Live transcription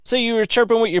So you were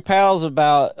chirping with your pals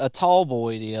about a tall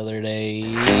boy the other day.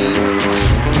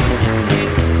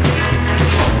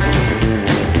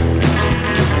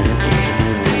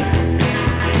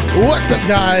 What's up,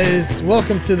 guys?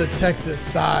 Welcome to the Texas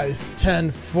Size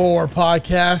 10-4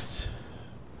 podcast.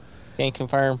 Can't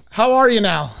confirm. How are you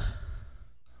now?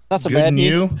 Not so Good bad. and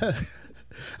you?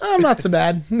 I'm not so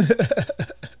bad.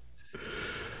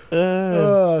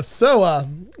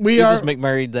 We You are. just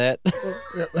McMurrayed that.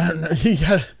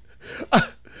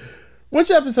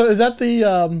 Which episode is that?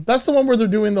 That's the one where they're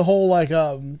doing the whole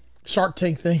Shark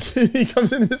Tank thing. He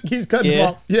comes in and just keeps cutting them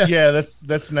off. Yeah,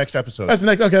 that's the next episode. That's the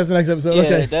next. Okay, that's the next episode.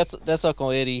 Yeah, Okay, that's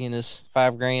Uncle Eddie and his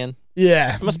 $5,000.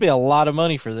 yeah. It must be a lot of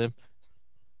money for them.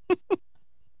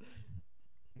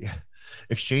 Yeah,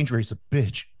 exchange rate's a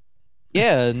bitch.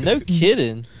 Yeah, no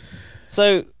kidding.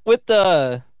 So with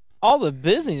all the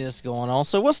busyness going on,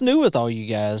 so what's new with all you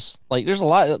guys? Like, there's a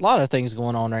lot of things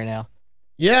going on right now.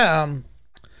 Yeah.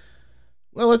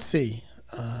 Well, let's see.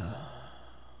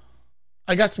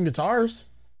 I got some guitars.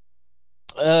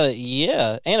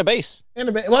 Yeah, and a bass.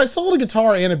 Well, I sold a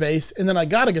guitar and a bass, and then I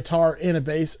got a guitar and a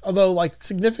bass, although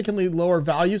significantly lower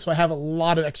value, so I have a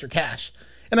lot of extra cash.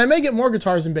 And I may get more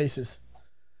guitars and basses.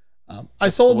 I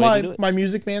sold my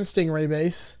Music Man Stingray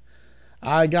bass.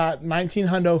 I got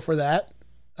 $1,900 for that.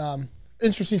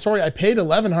 Interesting story. I paid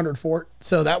 $1,100 for it,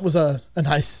 so that was a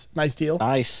nice deal.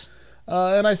 Nice.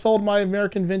 And I sold my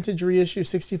American Vintage Reissue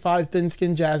 65 Thin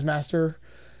Skin Jazzmaster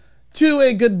to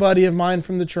a good buddy of mine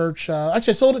from the church.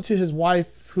 Actually, I sold it to his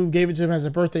wife, who gave it to him as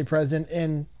a birthday present,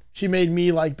 and she made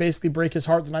me basically break his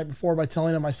heart the night before by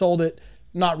telling him I sold it,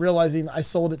 not realizing I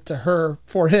sold it to her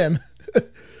for him.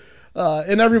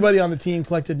 And everybody on the team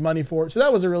collected money for it. So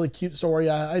that was a really cute story.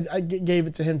 I gave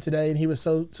it to him today, and he was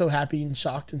so happy and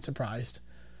shocked and surprised.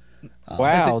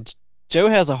 Wow, Joe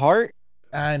has a heart.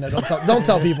 I know. Don't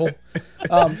tell people.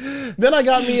 Then I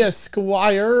got me a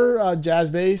Squire jazz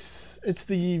bass. It's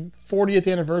the 40th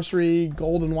anniversary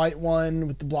gold and white one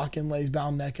with the block inlays,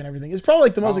 bound neck, and everything. It's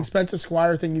probably the most expensive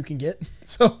Squire thing you can get.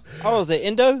 So. Oh, is it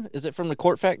Indo? Is it from the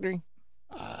Court Factory?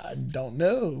 I don't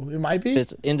know. It might be. If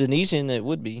it's Indonesian, it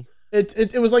would be.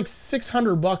 It was like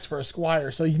 $600 for a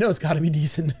Squire, so it's got to be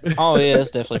decent. Oh yeah,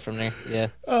 it's definitely from there. Yeah.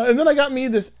 And then I got me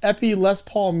this Epi Les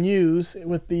Paul Muse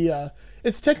with the.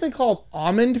 It's technically called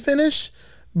almond finish,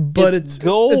 but it's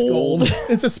gold. It's gold.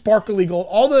 It's a sparkly gold.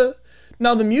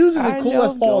 Now the Muse is a cool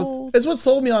Les Paul. It's what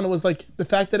sold me on it was the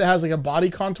fact that it has a body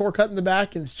contour cut in the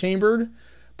back and it's chambered,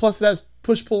 plus it has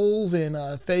push pulls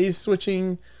and phase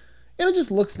switching, and it just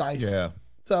looks nice. Yeah.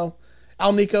 So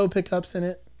Alnico pickups in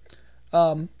it.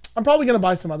 I'm probably gonna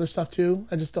buy some other stuff too.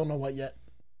 I just don't know what yet.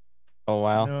 Oh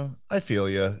wow. Yeah, I feel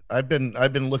you. I've been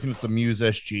looking at the Muse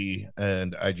SG,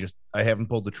 and I haven't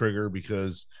pulled the trigger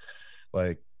because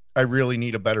I really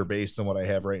need a better bass than what I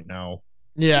have right now.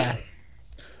 Yeah.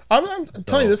 I'm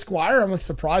telling you, this Squire, I'm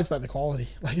surprised by the quality.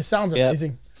 It sounds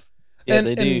amazing. Yeah, and,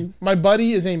 they do. And my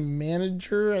buddy is a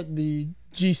manager at the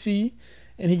GC,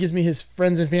 and he gives me his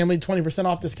friends and family 20%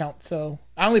 off discount. So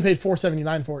I only paid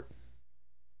 $479 for it.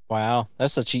 Wow,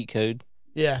 that's a cheat code.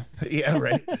 Yeah. Yeah,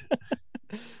 right.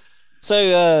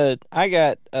 So I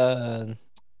got an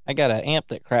amp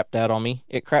that crapped out on me.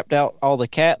 It crapped out all the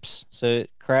caps, so it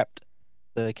crapped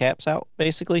the caps out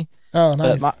basically. Oh,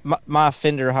 nice. But my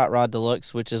Fender Hot Rod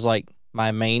Deluxe, which is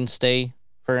my mainstay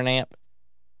for an amp,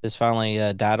 has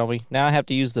finally died on me. Now I have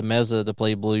to use the Mesa to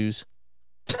play blues.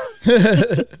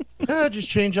 Just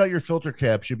change out your filter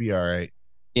cap. Should be all right.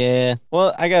 Yeah,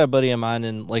 well, I got a buddy of mine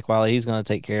in Lake Wiley. He's going to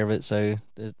take care of it, so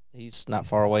he's not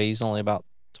far away. He's only about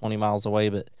 20 miles away,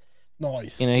 but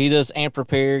nice. he does amp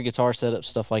repair, guitar setup,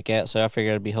 stuff like that. So I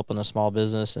figured I'd be helping a small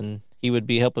business, and he would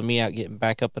be helping me out getting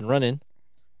back up and running.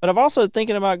 But I'm also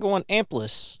thinking about going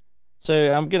ampless.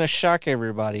 So I'm going to shock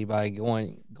everybody by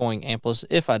going ampless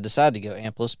if I decide to go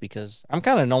ampless, because I'm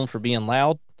kind of known for being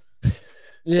loud.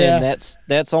 Yeah. And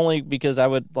that's only because I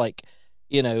would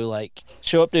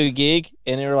show up to a gig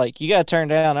and they're like, you got to turn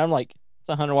down. I'm like, it's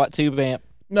a 100-watt tube amp.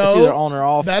 No, it's either on or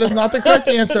off. That is not the correct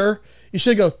answer. You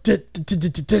should go.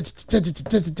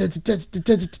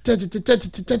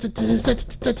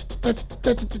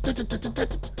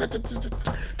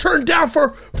 Turn down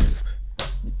for.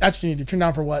 That's what you need to turn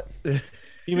down for what?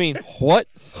 You mean what?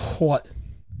 What?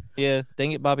 Yeah,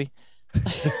 dang it, Bobby.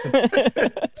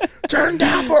 Turn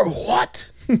down for what?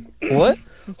 What?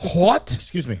 What?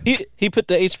 Excuse me. He put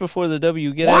the H before the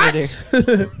W. Get out of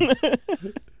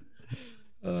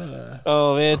there.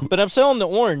 Oh man! But I'm selling the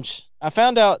orange. I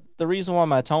found out the reason why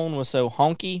my tone was so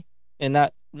honky, and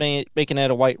not making that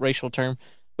a white racial term,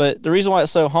 but the reason why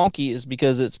it's so honky is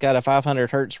because it's got a 500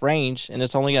 hertz range and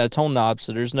it's only got a tone knob,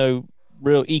 so there's no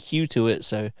real EQ to it.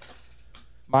 So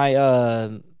my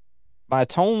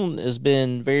tone has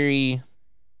been very,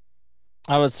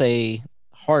 I would say,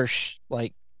 harsh,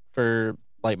 like for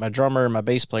like my drummer and my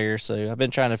bass player. So I've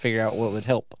been trying to figure out what would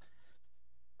help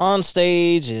on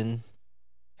stage and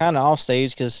kind of off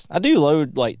stage, because I do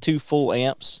load like 2 full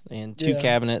amps and 2 Yeah.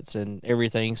 cabinets and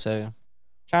everything. So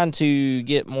trying to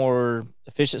get more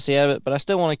efficiency out of it, but I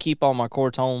still want to keep all my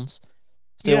core tones.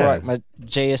 Still Yeah. rock my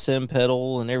JSM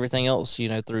pedal and everything else,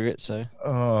 through it. So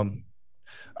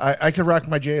I could rock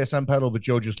my JSM pedal, but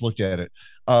Joe just looked at it.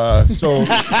 So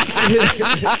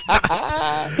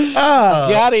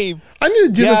got him. I need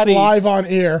to do this Got him. live on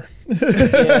air.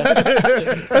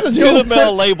 Let's Do go the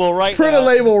mail label right print now. a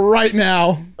label right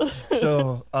now.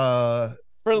 so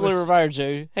Print a little reminder,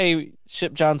 Joe. Hey,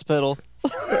 ship John's pedal.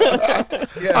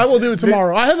 yeah, I will do it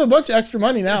tomorrow. I have a bunch of extra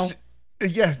money now.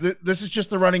 Yeah, this is just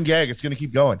the running gag. It's going to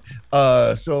keep going.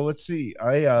 So let's see.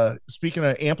 I speaking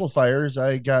of amplifiers,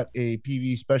 I got a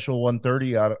PV Special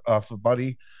 130 off of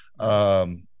Buddy.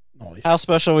 Nice. How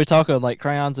special are we talking? Like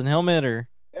crayons and helmet, or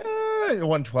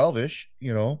 112-ish,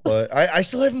 but I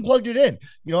still haven't plugged it in.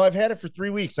 I've had it for 3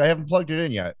 weeks. I haven't plugged it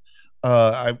in yet.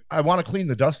 I want to clean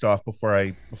the dust off before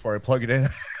I plug it in.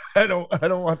 I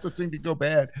don't want the thing to go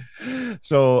bad.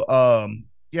 So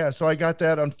yeah, so I got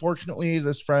that. Unfortunately,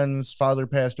 this friend's father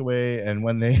passed away, and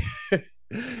when they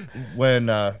when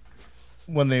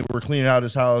they were cleaning out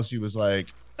his house, he was like,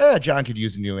 John could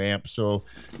use a new amp. So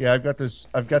yeah, I've got this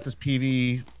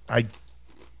PV. I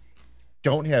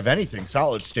don't have anything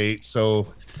solid state, so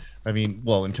I mean,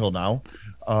 well, until now.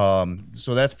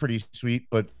 So that's pretty sweet.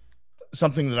 But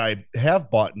something that I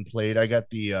have bought and played, I got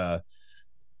the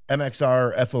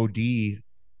MXR FOD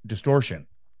distortion.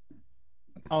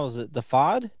 oh, is it the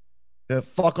FOD? The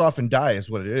fuck off and die is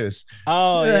what it is.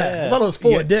 Oh yeah. I thought it was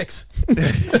full of dicks.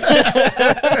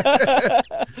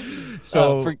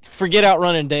 So forget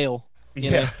outrunning Dale.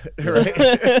 Yeah,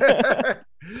 right.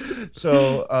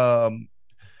 So a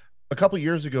couple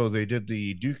years ago they did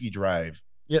the Dookie Drive.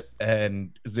 Yep.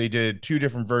 And they did 2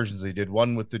 different versions. They did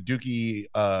one with the Dookie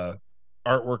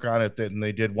artwork on it, then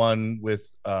they did one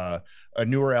with a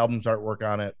newer album's artwork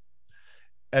on it.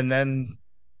 And then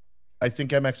I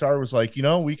think MXR was like,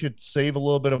 we could save a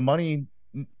little bit of money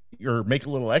or make a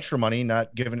little extra money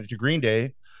not giving it to Green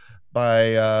Day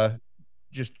by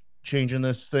just changing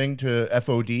this thing to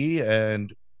FOD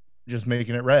and just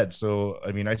making it red. So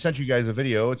I mean, I sent you guys a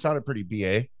video. It sounded pretty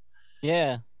BA.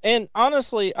 Yeah. And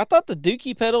honestly, I thought the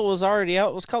Dookie pedal was already out.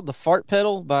 It was called the Fart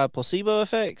Pedal by Placebo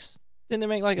Effects. Didn't they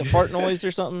make like a fart noise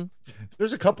or something?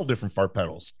 There's a couple different fart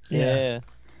pedals. Yeah.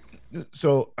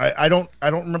 So I don't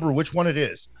remember which one it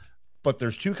is, but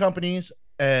there's 2 companies,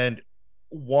 and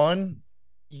one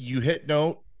you hit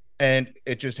note and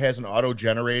it just has an auto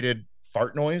generated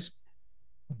fart noise.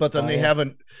 But then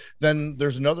then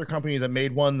there's another company that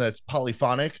made one that's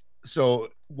polyphonic. So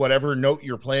whatever note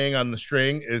you're playing on the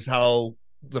string is how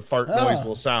the fart noise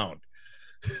will sound.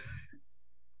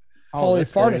 Oh,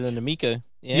 that's better than the Miko.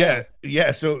 Yeah.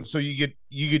 So you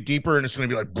get deeper and it's going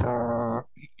to be like,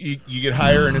 you get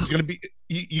higher and it's going to be,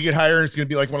 you get higher and it's going to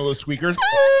be like one of those squeakers.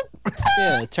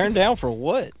 Yeah. Turn down for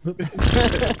what?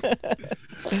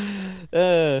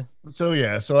 So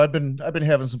I've been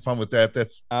having some fun with that.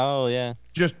 That's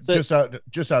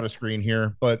just out of screen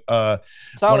here, but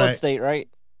solid state, right?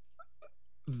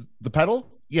 The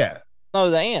pedal, yeah. No,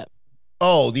 the amp.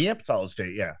 Oh, the amp solid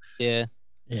state, yeah. Yeah.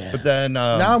 But then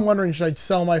now I'm wondering, should I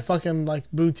sell my fucking like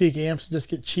boutique amps and just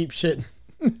get cheap shit?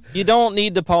 You don't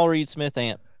need the Paul Reed Smith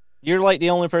amp. You're like the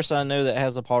only person I know that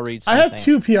has a Paul Reed Smith I have amp.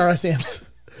 2 PRS amps.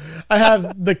 I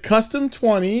have the Custom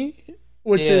 20,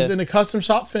 which is in a custom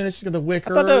shop finish. It's got the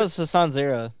wicker. I thought that was the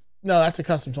Sanzera. No, that's a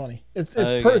Custom 20.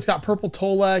 It's got purple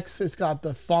Tolex. It's got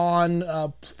the fawn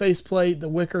faceplate, the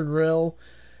wicker grill.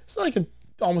 It's like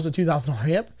almost a $2,000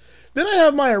 amp. Then I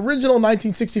have my original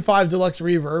 1965 Deluxe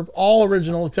Reverb, all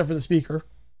original except for the speaker.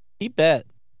 You bet.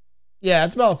 Yeah,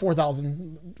 it's about a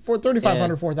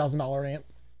 $3,500 amp,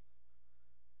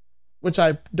 which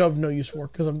I don't have no use for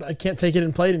because I can't take it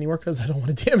and play it anymore because I don't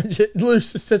want to damage it. It literally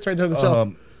just sits right there on the shelf.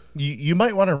 You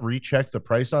might want to recheck the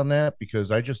price on that because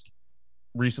I just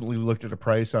recently looked at a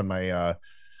price on my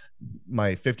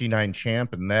my 59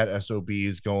 Champ, and that SOB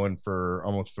is going for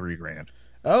almost $3,000.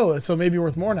 Oh, so maybe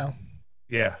worth more now.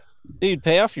 Yeah. Dude,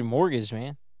 pay off your mortgage,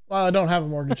 man. Well, I don't have a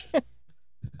mortgage.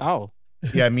 Oh.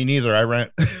 Yeah, me neither. I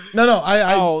rent. No.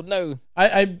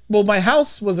 Well, my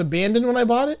house was abandoned when I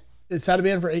bought it. It's had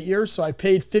abandoned for 8 years, so I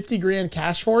paid $50,000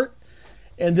 cash for it,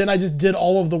 and then I just did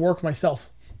all of the work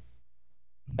myself.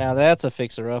 Now that's a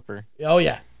fixer-upper. Oh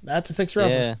yeah, that's a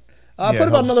fixer-upper. Yeah. I put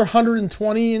about another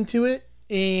 120 into it,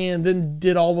 and then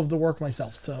did all of the work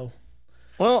myself. So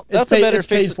Well, that's a better it's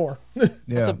paid fix. for.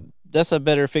 Yeah. That's a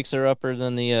better fixer upper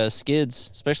than the skids,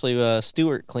 especially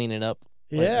Stewart cleaning up.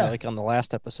 Yeah. like on the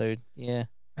last episode. Yeah.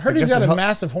 I heard I he's guess got it a hel-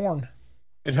 massive horn.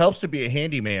 It helps to be a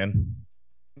handyman.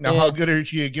 Now, Yeah. how good are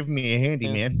you at giving me a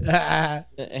handyman? Getting A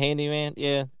handyman.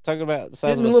 Yeah. Talking about the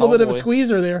size a of a little tall bit of a boy.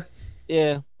 squeezer there.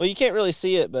 Yeah. Well, you can't really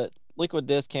see it, but Liquid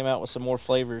Death came out with some more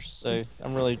flavors, so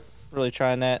I'm really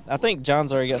trying that. I think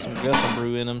John's already got some Gus and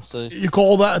Brew in him, so You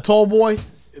call that a tall boy?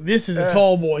 This is a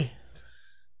tall boy.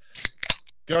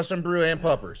 Gus and Brew and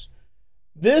Puppers.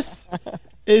 This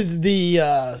is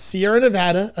the Sierra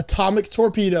Nevada Atomic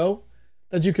Torpedo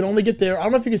that you can only get there. I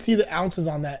don't know if you can see the ounces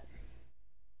on that.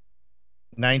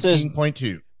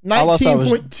 19.2. All I saw was-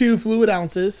 19.2 fluid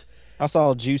ounces I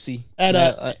saw Juicy. at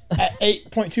Yeah, at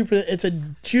 8.2%. It's a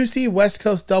juicy West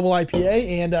Coast double IPA,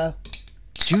 and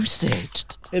Juicy.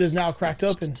 it is now cracked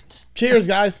open. Cheers,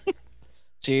 guys.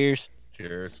 Cheers.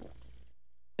 Cheers.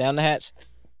 Down the hatch.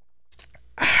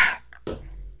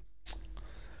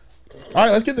 All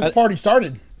right, let's get this party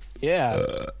started. Yeah.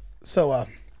 So,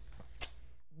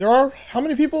 there are how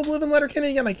many people live in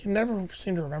Letterkenny again? I can never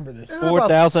seem to remember this.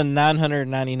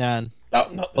 4,999. Oh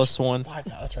no, Plus one.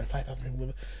 5,000. That's right, 5,000 people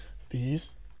live.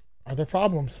 These are their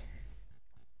problems.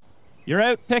 You're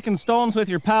out picking stones with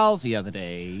your pals the other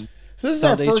day. So this is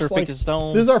Sundays our for first picking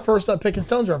stones. This is our first picking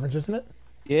stones reference, isn't it?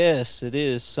 Yes, it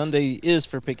is. Sunday is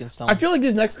for picking stones. I feel like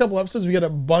these next couple episodes we get a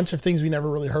bunch of things we never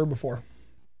really heard before.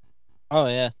 Oh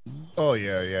yeah. Oh,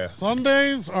 yeah.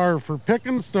 Sundays are for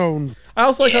picking stones. I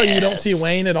also like how you don't see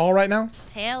Wayne at all right now.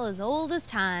 Tale as old as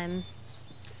time.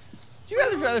 You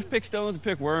rather pick stones and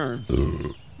pick worms.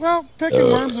 Well, picking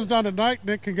worms is done at night, and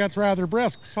it can get rather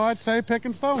brisk, so I'd say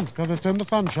picking stones, because it's in the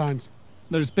sunshines.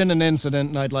 There's been an incident,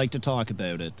 and I'd like to talk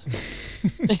about it.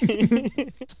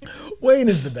 Wayne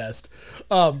is the best.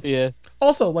 Yeah.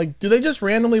 Also, like, do they just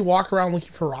randomly walk around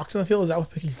looking for rocks in the field? Is that what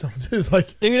picking stones is?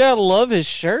 Like, Dude, I love his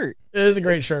shirt. it is a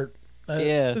great shirt.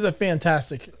 Yeah. This is a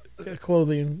fantastic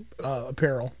clothing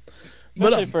apparel. But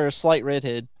Especially for a slight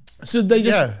redhead. so they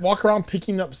just Yeah. walk around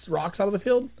picking up rocks out of the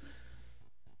field?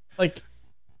 Like,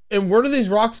 and where do these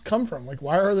rocks come from? Like,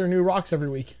 why are there new rocks every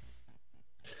week?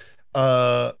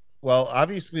 Well,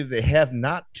 obviously they have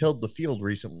not tilled the field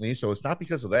recently, so it's not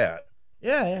because of that.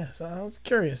 Yeah. So I was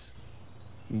curious.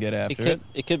 Get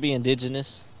It could be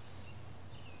indigenous.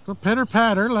 So pitter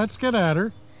patter, let's get at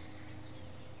her.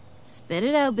 Spit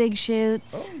it out, Big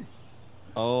Shoots.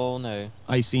 Oh no.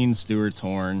 I seen Stewart's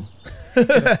horn.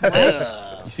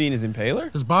 You seen his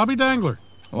impaler? His Bobby Dangler,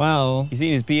 Well, You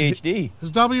seen his PhD?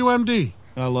 his WMD,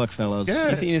 look, fellas.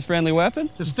 You seen his friendly weapon?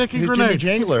 his sticky His Jimmy grenade. His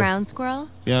Jangler. ground squirrel.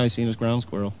 Yeah, I seen his ground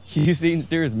squirrel. You seen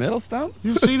Stewart's middle stump?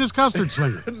 You've seen his custard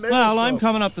slinger. Well, I'm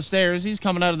coming up the stairs. He's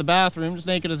coming out of the bathroom, just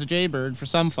naked as a jaybird for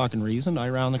some fucking reason. I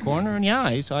round the corner, and yeah,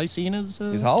 I seen his.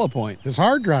 His hollow point. His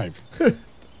hard drive.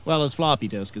 Well, his floppy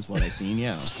disk is what I seen.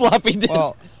 Yeah. Floppy disk.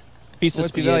 Well, Piece of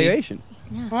what's the spaghetti. evaluation?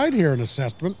 I'd hear an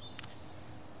assessment.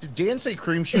 Did Dan say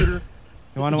cream shooter?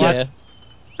 You want to Yeah.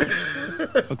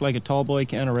 Look like a tall boy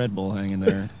can of Red Bull hanging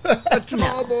there.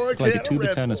 Tall boy, Look like a can tube of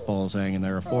Red tennis Bull. balls hanging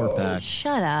there, a 4-pack.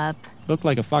 Shut up. Looked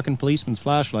like a fucking policeman's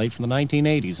flashlight from the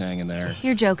 1980s hanging there.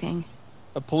 You're joking.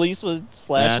 A policeman's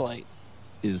flashlight.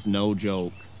 Is no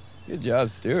joke. Good job,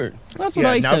 Stewart. That's what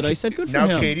I now said. Ka- I said good for now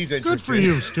him. Katie's interested. Good for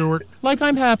you, Stewart. Like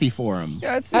I'm happy for him.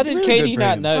 Yeah, it's How did really Katie good for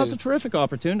not him. know? That's a terrific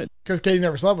opportunity. Because Katie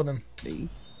never slept with him.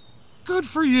 Good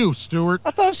for you, Stewart.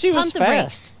 I thought she was Pump the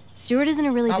fast. brakes. Stewart isn't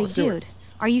a really That big was Stewart. dude.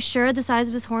 Are you sure the size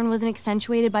of his horn wasn't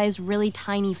accentuated by his really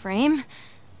tiny frame?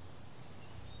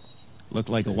 Looked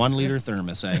like a 1-liter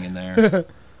thermos hanging there.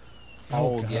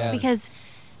 Oh yeah. Because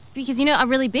you know, a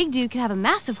really big dude could have a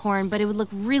massive horn, but it would look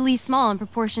really small in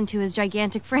proportion to his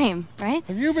gigantic frame, right?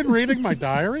 Have you been reading my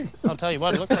diary? I'll tell you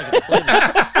what, it looked like a split.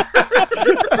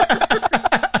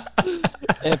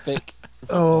 Epic.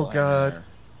 Oh, God.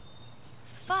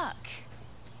 Fuck.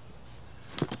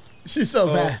 She's so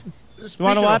bad. Speaking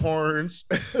wanna of what? horns,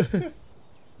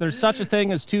 There's such a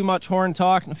thing as too much horn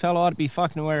talk, and a fellow ought to be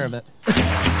fucking aware of it.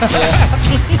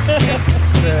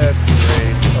 that's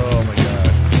great. Oh, my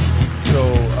God.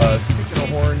 So, speaking of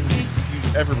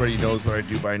horns, everybody knows what I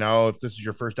do by now. If this is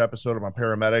your first episode, I'm a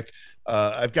paramedic.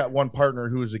 I've got one partner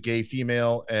who is a gay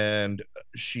female, and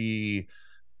she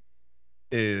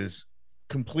is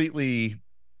completely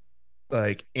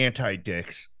like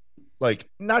anti-dicks. Like,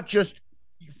 not just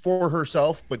for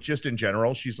herself, but just in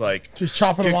general. She's like, Just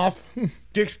chopping them off.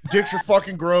 dicks are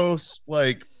fucking gross.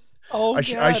 Like, Oh I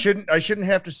god. shouldn't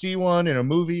have to see one in a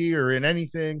movie or in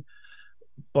anything.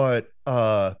 But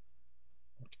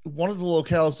one of the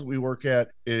locales that we work at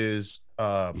is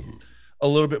a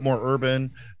little bit more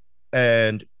urban.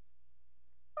 And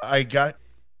I got,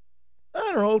 I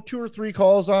don't know, 2 or 3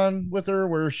 calls on with her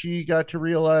where she got to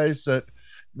realize that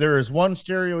there is one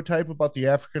stereotype about the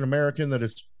African American that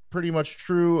is pretty much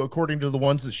true according to the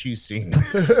ones that she's seen.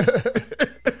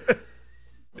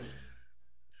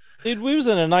 Dude, we was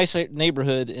in a nice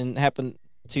neighborhood and happened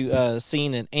to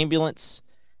seen an ambulance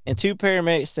and 2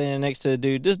 paramedics standing next to a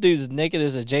dude. This dude's naked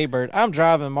as a jaybird. I'm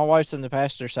driving. My wife's in the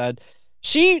passenger side.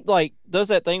 She like does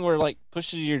that thing where like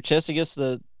pushes your chest against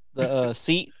the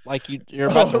seat like you're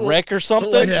about to wreck or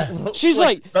something. Yeah. She's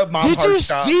like, did you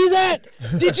see that?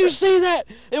 Did you see that?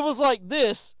 It was like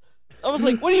this. I was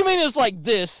like, what do you mean it's like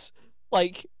this?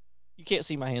 Like, you can't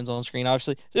see my hands on screen,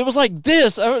 obviously. It was like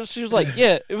this. She was like,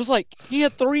 yeah. It was like he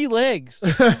had 3 legs.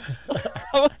 I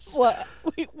was like,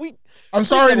 I'm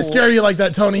sorry to scare you like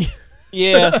that, Tony.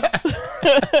 Yeah.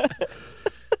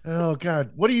 Oh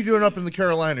God, what are you doing up in the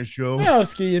Carolinas, Joe? Yeah, I was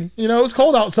skiing. You know, it was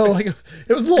cold out, so like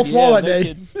it was a little small that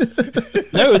day.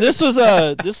 No, this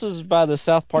is by the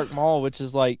South Park Mall, which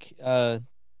is like They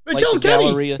like killed the Kenny.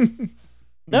 Galleria.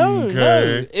 No,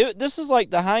 Okay. this is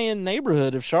like the high end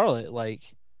neighborhood of Charlotte.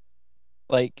 Like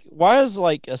why is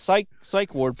like a psych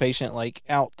ward patient like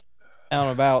out and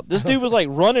about? This dude was like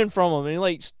running from him and he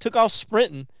like took off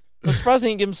sprinting. I'm surprised he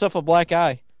didn't give himself a black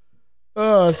eye.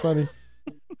 Oh, that's funny.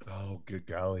 Oh, good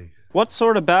golly. What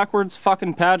sort of backwards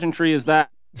fucking pageantry is that?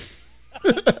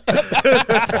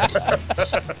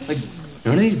 Like,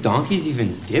 none of these donkeys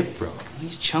even dip, bro.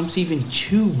 These chumps even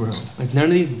chew, bro. Like, none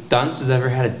of these dunces ever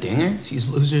had a dinger. These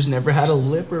losers never had a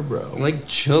lipper, bro. Like,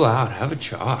 chill out. Have a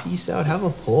chop. Peace out. Have a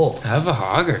pull. Have a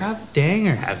hogger. Have a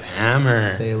danger. Have a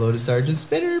hammer. Say hello to Sergeant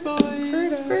Spitter, boys.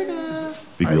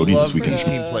 Big roadie this weekend.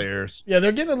 team players. Yeah,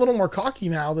 they're getting a little more cocky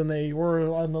now than they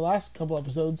were on the last couple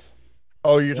episodes.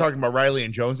 Oh, you're talking about Riley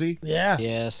and Jonesy? Yeah.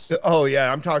 Yes. Oh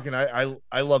yeah, I'm talking.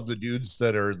 I love the dudes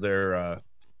that are their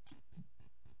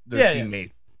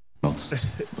teammates. Let's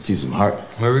see some heart.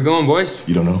 Where are we going, boys?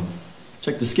 You don't know?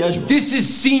 Check the schedule. This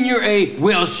is Senior A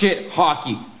whale shit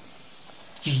hockey.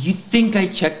 Do you think I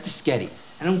checked the sketty?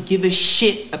 I don't give a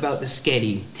shit about the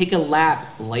sketty. Take a lap,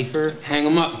 lifer. Hang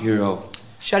 'em up, hero.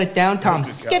 Shut it down, Tom.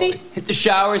 Sketty. Hit the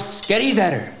shower, sketty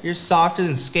better. You're softer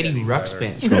than sketty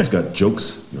ruckspin. Schmelt's got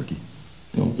jokes, Yorkie.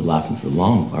 You won't be laughing for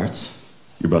long, Barts.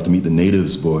 You're about to meet the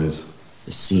natives, boys.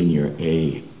 The Senior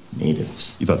A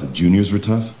natives. You thought the juniors were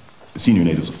tough? The senior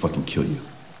natives will fucking kill you.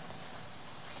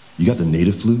 You got the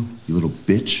native flu, you little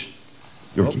bitch?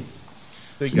 Yorkie.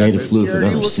 It's native flu if I've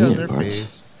ever seen it,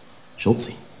 Barts.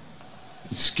 Schultze.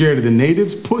 You scared of the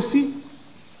natives, pussy?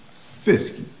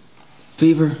 Fisky.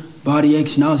 Fever, body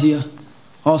aches, nausea.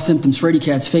 All symptoms Freddy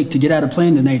Cat's fake to get out of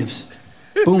playing the natives.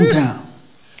 Boomtown.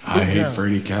 I hate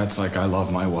Frady cats like I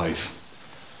love my wife.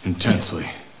 Intensely.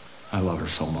 I love her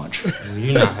so much.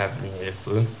 You're not having native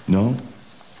flu. No?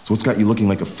 So what's got you looking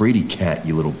like a fraidy cat,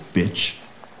 you little bitch?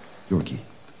 Yorkie.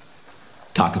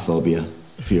 Cockophobia.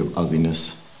 Fear of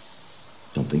ugliness.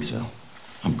 Don't think so.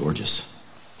 I'm gorgeous.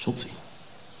 Schultze.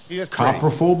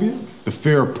 Coprophobia? The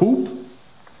fear of poop?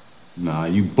 Nah,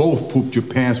 you both pooped your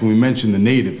pants when we mentioned the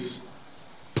natives.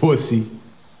 Pussy.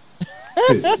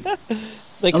 Fisky.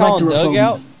 They call him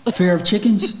Dugout? Fear of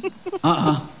chickens?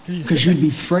 Because you'd be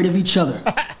afraid of each other.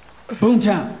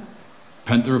 Boomtown.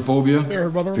 Pentherophobia? Fear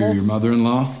of mother-in-laws? Fear of your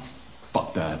mother-in-law?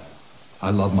 Fuck that. I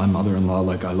love my mother-in-law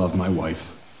like I love my wife.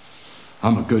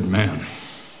 I'm a good man.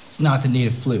 It's not the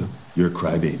native flu. You're a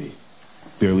crybaby.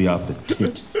 Barely off the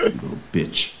tit, you little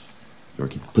bitch.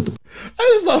 Yorkie, put the... I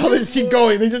just love how they just keep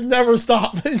going. They just never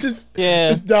stop. They just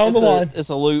down the line. It's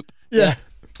a loop. Yeah.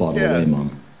 Bottle away,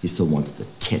 Mom. He still wants the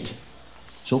tit.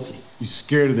 Schultze. You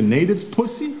scared of the natives,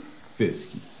 pussy?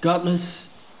 Fisky. Gutless,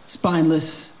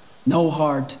 spineless, no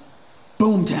heart.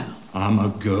 Boomtown. I'm a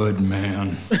good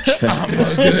man.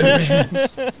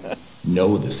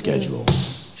 Know the schedule.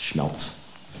 Schmeltz.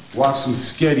 Watch some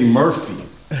Sketty Murphy.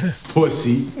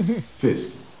 Pussy.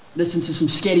 Fisky. Listen to some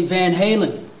Sketty Van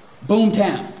Halen.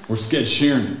 Boomtown. Or Sked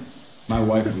Sheeran. My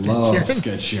wife loves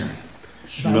Sked Sheeran.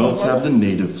 Schmeltz have the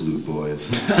native flu, boys.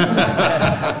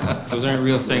 Those aren't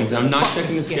real things. I'm not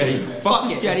checking the sketty. Fuck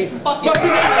the sketty. Fuck the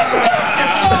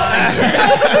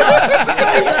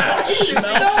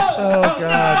Oh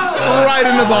God. Right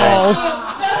in the balls.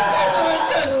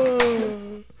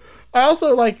 I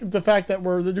also like the fact that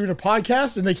they're doing a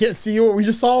podcast and they can't see what we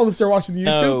just saw unless they're watching the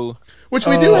YouTube. No. Which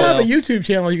we do have a YouTube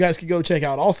channel you guys could go check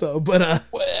out also. But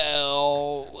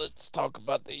Well, let's talk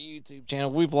about the YouTube channel.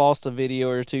 We've lost a video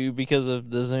or two because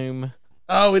of the Zoom.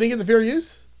 Oh, we didn't get the fair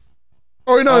use?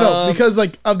 Or no, because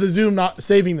like of the Zoom not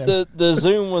saving them. The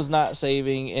Zoom was not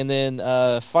saving, and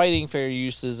then fighting fair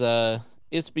use is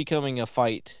it's becoming a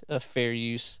fight of fair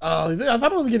use. Oh, I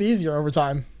thought it would get easier over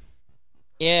time.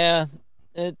 Yeah,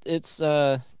 it's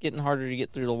getting harder to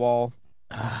get through the wall.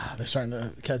 They're starting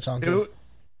to catch on to us.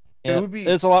 Yeah,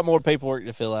 it's a lot more paperwork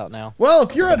to fill out now. Well,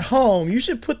 if you're at home, you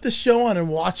should put the show on and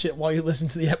watch it while you listen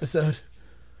to the episode.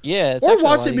 Yeah, it's or actually a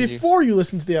watch lot it easier. before you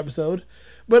listen to the episode.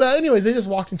 But anyways, they just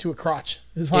walked into a crotch.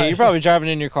 This is why Yeah, you're probably driving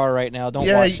in your car right now. Don't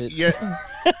watch it.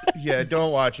 Yeah,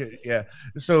 don't watch it. Yeah.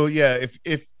 So yeah,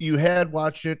 if you had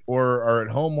watched it or are at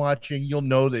home watching, you'll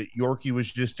know that Yorkie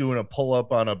was just doing a pull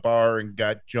up on a bar and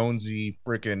got Jonesy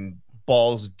freaking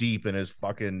balls deep in his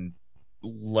fucking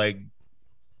leg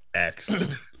X.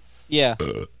 Yeah.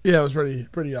 Yeah, it was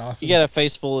pretty awesome. You got a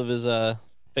face full of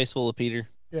Peter.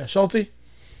 Yeah, Schulte.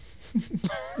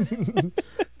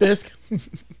 Fisk.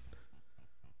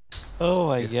 Oh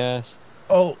my gosh.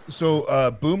 Oh, so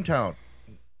Boomtown.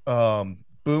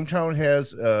 Boomtown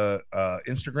has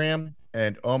Instagram,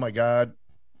 and oh my god,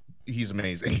 he's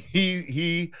amazing.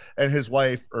 He and his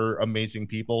wife are amazing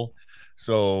people.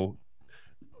 So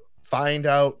find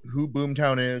out who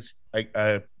Boomtown is.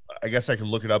 I guess I can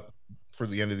look it up for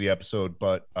the end of the episode,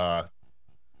 but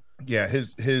yeah,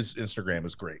 his Instagram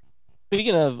is great.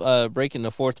 Speaking of breaking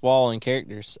the fourth wall and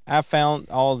characters, I found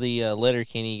all the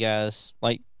Letterkenny guys,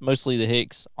 like mostly the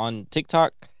Hicks, on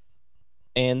TikTok,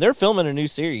 and they're filming a new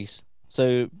series.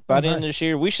 So by the end of this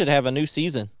year, we should have a new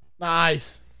season.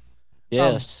 Nice.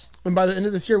 Yes. And by the end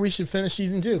of this year, we should finish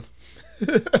season 2.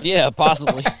 Yeah,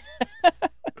 possibly.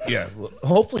 Yeah, well,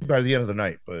 hopefully by the end of the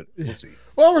night, but we'll see.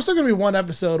 Well, we're still going to be one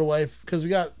episode away because we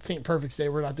got St. Perfect's Day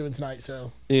we're not doing tonight,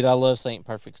 so. Dude, I love St.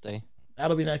 Perfect's Day.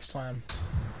 That'll be next time.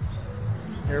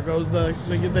 Here goes the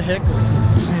Hicks.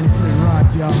 And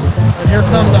here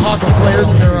come the hockey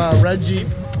players in their red Jeep.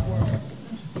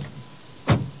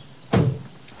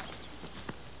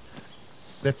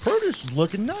 That produce is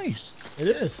looking nice. It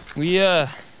is. We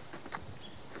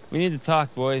need to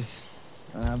talk, boys.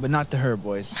 But not to her,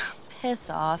 boys. Piss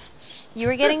off. You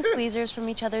were getting squeezers from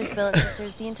each other's billet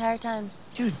sisters the entire time.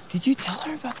 Dude, did you tell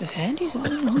her about the handies? I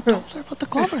don't know who told her about the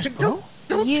Glovers, bro.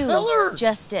 You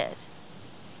just did.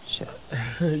 Shit.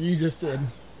 You just did.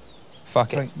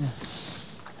 Fuck it. Right. Yeah.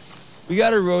 We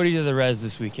got a roadie to the res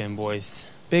this weekend, boys.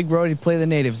 Big roadie play the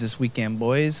natives this weekend,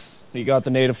 boys. You got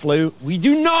the native flute? We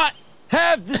do not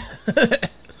have the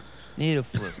native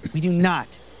flute. We do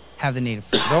not have the native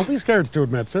flute. Don't be scared to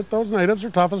admit it. Those natives are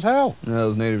tough as hell. Yeah,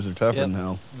 those natives are tougher than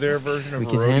hell. Their version of We a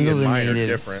can roadie handle and the mine are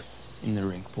natives different. in the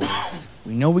rink, boys.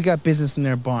 We know we got business in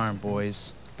their barn,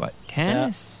 boys. But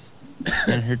Tanis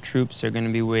and her troops are going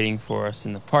to be waiting for us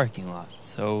in the parking lot.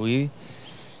 So we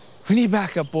need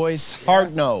backup, boys.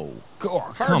 Hard no.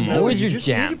 Come on, where's your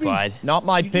jam, bud? Not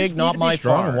my pig, not my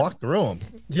strong farm. and walk through them.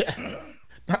 Yeah.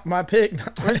 Not my pig.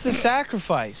 Where's the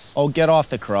sacrifice? Oh, get off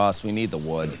the cross. We need the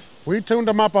wood. We tuned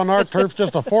them up on our turf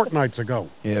just a fortnight ago.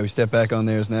 Yeah, we step back on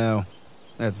theirs now.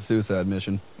 That's a suicide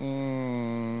mission.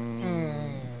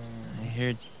 I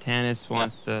hear Tanis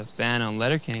wants the ban on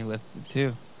Letterkenny lifted,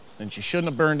 too. And she shouldn't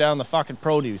have burned down the fucking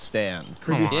produce stand.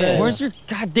 Come on, where's your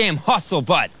goddamn hustle,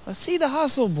 bud? Let's see the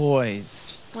hustle,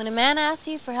 boys. When a man asks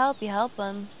you for help, you help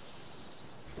him.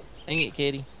 Dang it,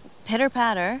 Katie. Pitter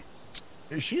patter.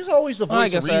 She's always the voice I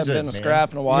guess of I haven't reason, been a man.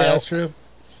 scrap in a while. Yeah, that's true.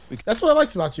 That's what I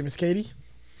liked about you, Miss Katie.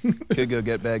 Could go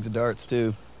get bags of darts,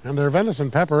 too. And their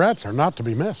venison pepperettes are not to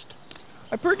be missed.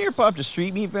 I pretty near popped a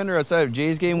street meat vendor outside of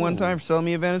Jay's game one time for selling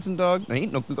me a venison dog. I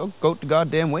ain't no goat the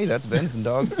goddamn way. That's a venison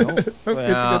dog. No.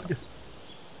 Well,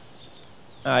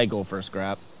 I go for a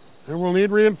scrap. And we'll need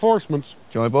reinforcements.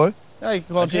 Joey boy? Yeah, you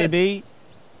can call JB.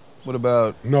 What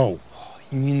about... No.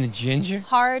 You mean the ginger?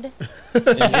 Hard.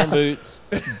 Ginger boots.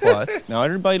 What? Now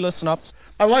everybody listen up.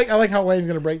 I like how Wayne's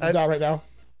gonna break this down right now.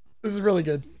 This is really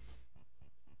good.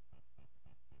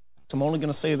 I'm only going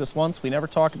to say this once. We never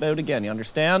talk about it again. You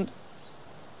understand?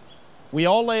 We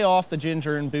all lay off the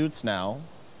ginger and boots now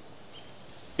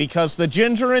because the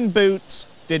ginger and boots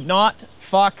did not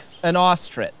fuck an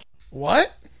ostrich.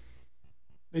 What?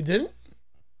 They didn't?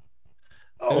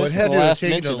 Oh, This it is had the to have last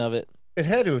taken mention of it. It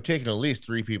had to have taken at least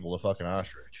 3 people to fuck an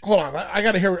ostrich. Hold on, I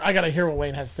gotta hear what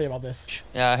Wayne has to say about this.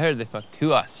 Yeah, I heard they fucked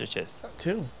 2 ostriches.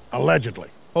 2. Allegedly.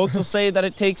 Folks will say that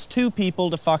it takes 2 people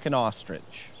to fuck an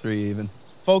ostrich. 3 even.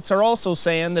 Folks are also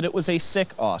saying that it was a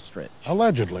sick ostrich.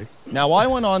 Allegedly. Now, I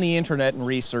went on the internet and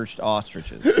researched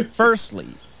ostriches. Firstly,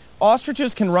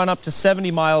 ostriches can run up to 70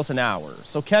 miles an hour,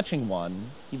 so catching one,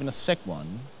 even a sick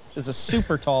one, is a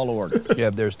super tall order.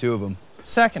 Yeah, there's 2 of them.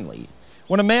 Secondly,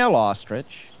 when a male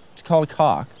ostrich, it's called a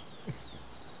cock,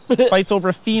 fights over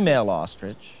a female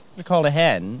ostrich, it's called a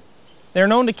hen, they're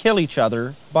known to kill each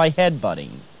other by headbutting.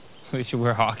 We should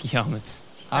wear hockey helmets.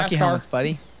 Hockey NASCAR. helmets,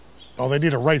 buddy. Oh, they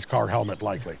need a race car helmet,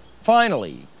 likely.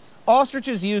 Finally,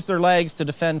 Ostriches use their legs to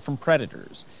defend from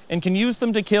predators and can use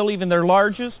them to kill even their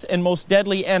largest and most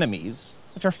deadly enemies,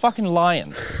 which are fucking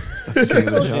lions.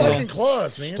 Those fucking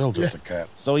claws, man. Still just a cat.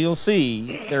 So you'll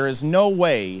see, there is no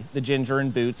way the Ginger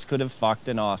and Boots could have fucked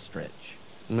an ostrich.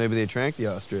 Maybe they drank the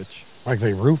ostrich. Like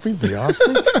they roofied the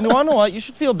ostrich? No, I know what. You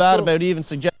should feel bad about even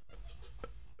suggesting.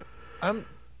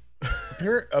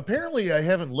 Apparently, I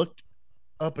haven't looked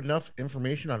up enough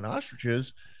information on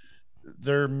ostriches.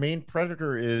 Their main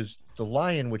predator is the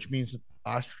lion, which means that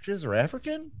ostriches are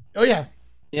African. Oh yeah,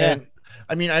 Yeah. And,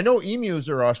 I mean, I know emus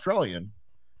are Australian.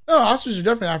 no, ostriches are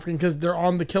definitely African because they're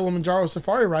on the Kilimanjaro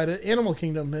safari ride at Animal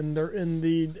Kingdom, and they're in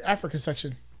the Africa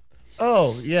section.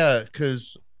 Oh yeah,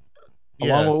 because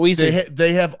Along with Weezy.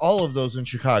 they have all of those in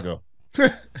Chicago.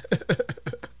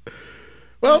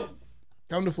 Well,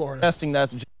 come to Florida. Suggesting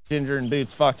that the Ginger and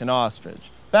Boots fucked an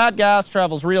ostrich. Bad gas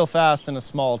travels real fast in a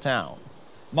small town.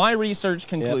 My research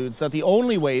concludes that the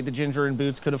only way the Ginger and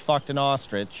Boots could have fucked an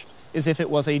ostrich is if it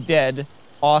was a dead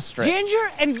ostrich.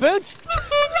 Ginger and Boots?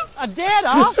 A dead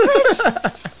ostrich?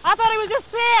 I thought he was just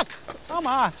sick. Come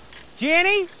on.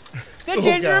 Jenny, the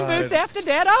Ginger and Boots after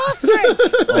dead ostrich.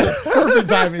 Perfect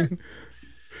timing.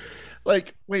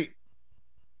 Like, wait.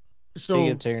 So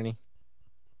Big tyranny.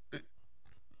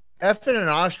 effing an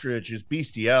ostrich is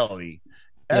bestiality.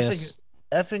 Yes.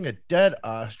 Effing a dead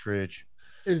ostrich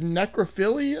Is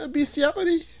necrophilia a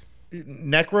bestiality?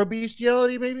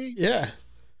 necrobestiality, maybe? Yeah.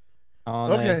 Oh,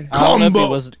 no. Okay. I don't know if it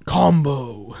was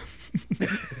Combo.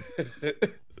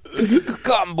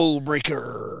 combo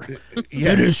breaker.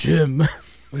 Finish him.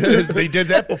 They did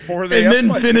that before they And then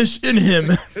uploaded. finish in him.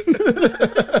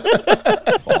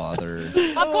 Father.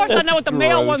 Of course I know what the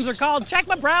male gross. ones are called. Check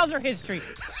my browser history.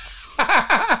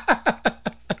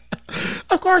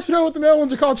 Of course, you know what the male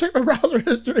ones are called. Check my browser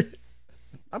history.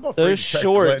 I'm afraid Those to check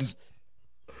shorts.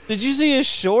 Did you see his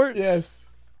shorts? Yes.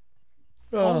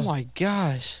 Oh my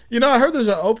gosh. You know, I heard there's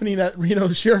an opening at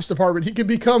Reno Sheriff's Department. He could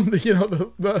become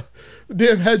the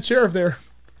damn head sheriff there.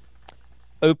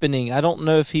 Opening. I don't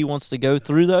know if he wants to go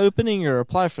through the opening or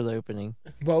apply for the opening.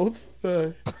 Both.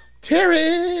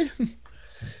 Terry.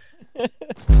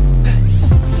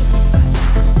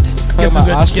 Get some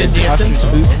good skin dancing.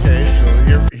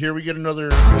 Okay, so here we get another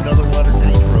letter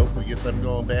change rope. We get them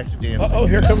going back to dancing. Oh,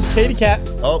 here comes Katie Cat.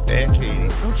 Oh, and Katie.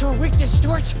 Don't show weakness,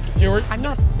 Stuart. Stuart. I'm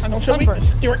Don't show sunburned.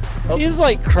 weakness, Stuart. He's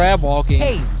like crab walking.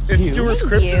 Hey, It's you. Stuart's Hey,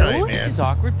 kryptonite, you. man. This is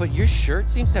awkward, but your shirt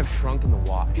seems to have shrunk in the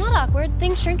wash. Not awkward.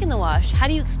 Things shrink in the wash. How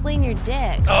do you explain your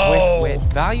dick? Wait,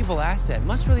 valuable asset.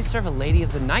 Must really serve a lady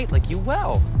of the night like you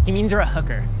well. He means you're a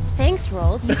hooker. Thanks,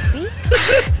 Roll. Do you speak?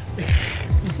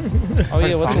 Oh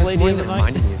yeah, what's the lady of the night?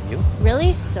 Reminded me of you.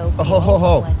 Really? So Oh, ho, ho,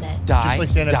 ho. What was it? Die, like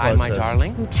Santa die, Claus my says.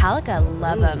 darling. Metallica,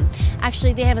 love them.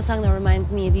 Actually, they have a song that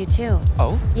reminds me of you too.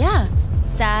 Oh, Yeah,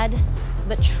 sad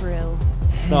but true.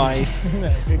 Nice.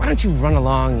 why don't you run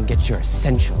along and get your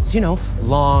essentials? You know,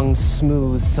 long,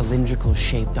 smooth, cylindrical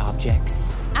shaped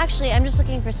objects. Actually, I'm just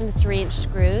looking for some 3-inch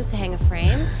screws to hang a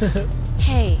frame.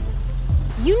 Hey,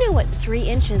 you know what 3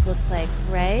 inches looks like,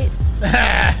 right?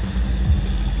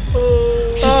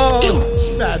 Oh,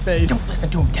 sad face. Don't listen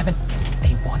to him, Kevin.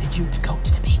 They wanted you to go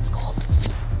to debate school.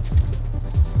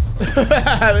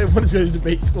 They wanted to go to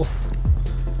debate school.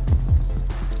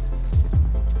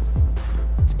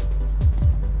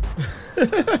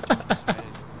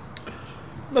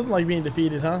 Nothing like being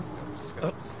defeated, huh?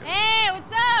 Hey,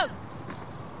 what's up?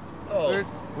 Oh,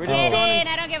 We're Get just in,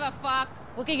 I don't give a fuck.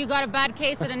 Look like you got a bad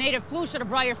case of the native flu. Should have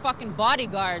brought your fucking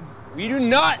bodyguards. We do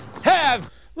not have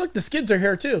Look, the skids are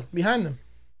here too, behind them,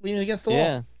 leaning against the wall.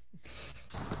 yeah.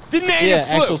 the native Yeah,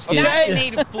 flu. actual skids. okay? Yeah.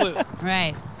 Native flu.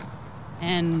 Right.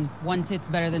 And one tit's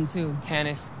better than two.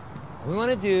 Tannis, what we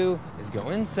want to do is go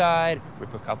inside,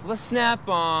 rip a couple of snap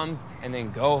bombs, and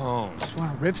then go home. Just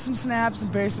want to rip some snaps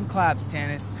and bury some claps,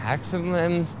 Tannis. Hack some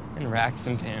limbs and rack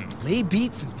some pins. Lay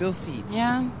beats and fill seats.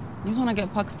 Yeah? You just want to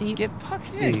get pucks deep? Get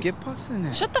pucks Yeah, deep. get pucks in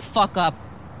there. Shut the fuck up.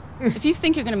 If you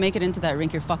think you're gonna make it into that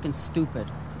rink, you're fucking stupid.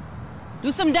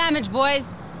 Do some damage,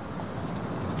 boys.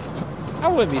 I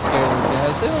wouldn't be scared of these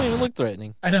guys. They don't even look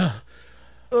threatening. I know.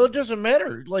 Well, it doesn't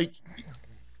matter. Like,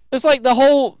 It's like the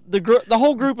whole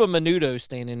group of Menudo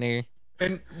standing there.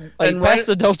 and Like and, past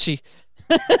the Dolce.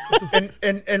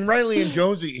 and Riley and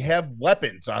Jonesy have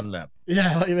weapons on them.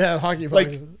 Yeah, like they have hockey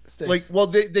Like, sticks. like, well,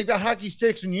 they got hockey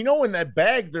sticks, and you know, in that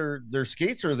bag, their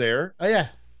skates are there. Oh yeah,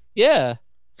 Yeah.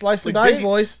 slice and Like dice, they-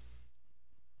 boys.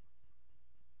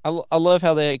 I love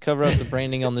how they cover up the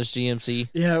branding on this GMC.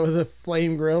 Yeah, with a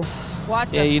flame grill.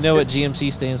 What's Yeah, you know what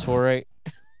GMC stands for, right?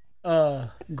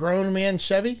 Grown man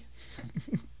Chevy.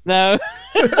 No.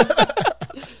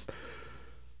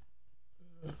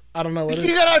 I don't know what it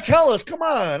You is. gotta tell us. Come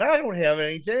on. I don't have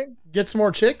anything. Get some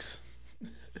more chicks?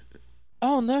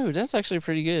 Oh no, that's actually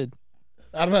pretty good.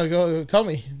 I don't know. Go tell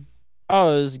me.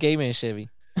 Oh, it was Gay Man Chevy.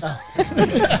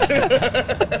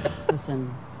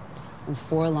 Listen, we're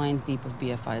 4 lines deep of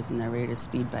BFIs and they're ready to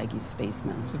speed bag you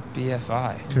spacemen. It's a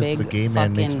BFI. Because Big the gay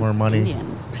man makes fucking more money.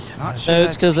 Indians. No,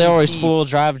 it's because they always full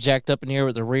drive jacked up in the air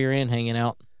with the rear end hanging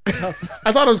out.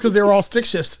 I thought it was because they were all stick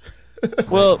shifts.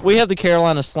 Well, we have the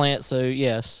Carolina slant, so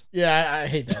yes. Yeah, I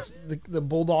hate that. The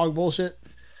bulldog bullshit.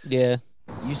 Yeah.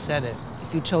 You said it.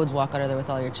 If you chodes walk out of there with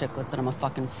all your chicklets, then I'm a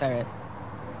fucking ferret.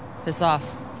 Piss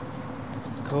off.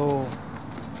 Cool.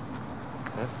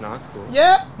 That's not cool.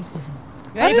 Yeah.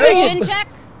 You ready How for did a they gin get- check?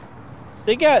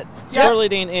 They got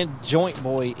Scarlet and Joint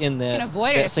Boy in that, can avoid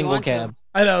it if that you single want to. cab.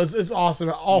 I know, it's awesome.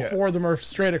 All 4 of them are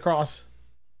straight across.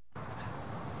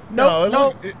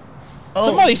 No,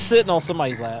 Somebody's sitting on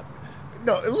somebody's lap.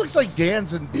 No, it looks like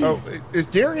Dan's in. Oh, is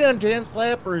Derry on Dan's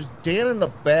lap or is Dan in the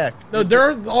back? No,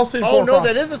 they're all sitting. Oh no, across.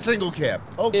 that is a single cab.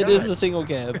 Oh, It God. is a single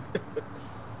cab.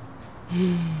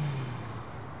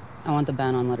 I want the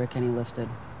ban on Letterkenny lifted.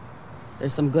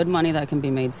 There's some good money that can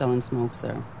be made selling smokes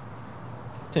there.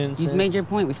 10 You've made your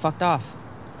point. We fucked off.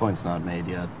 Point's not made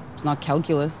yet. It's not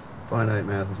calculus. Finite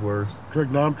math is worse.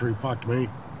 Trigonometry fucked me.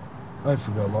 I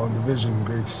forgot long division in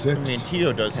grade 6. I mean,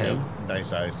 Tio does have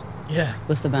nice eyes. Yeah.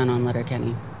 Lift the ban on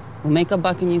Letterkenny. We'll make a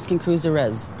buck and you can cruise the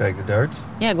res. Bag the darts?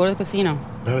 Yeah, go to the casino.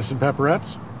 Venison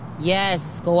pepperettes?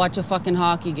 Yes, go watch a fucking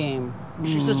hockey game.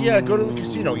 She says, "Yeah, go to the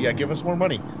casino. Yeah, give us more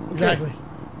money." Exactly.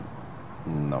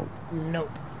 Nope.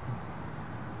 Nope.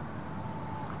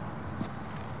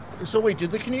 So wait, did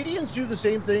the Canadians do the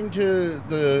same thing to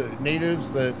the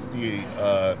natives that the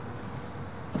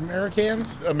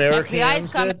Americans FBI's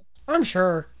coming. did? I'm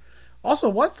sure. Also,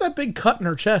 what's that big cut in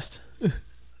her chest?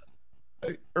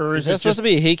 Or Is that supposed to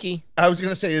be a hickey? I was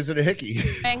gonna say, is it a hickey?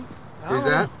 Who's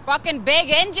that? Fucking big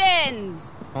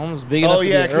engines. Almost big enough Oh to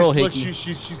yeah, be an Earl 'cause look, hickey.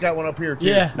 she's got one up here too.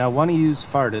 Yeah. Now, one of yous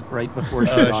farted right before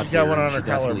she got she's got here, one on and her she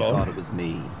definitely collarbone. thought it was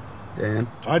me. Dan?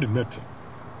 I'd admit to.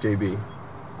 JB.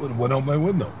 Would have went out my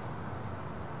window.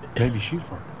 Maybe she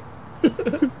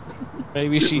farted.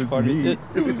 Maybe she farted it.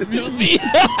 It was me.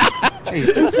 Hey,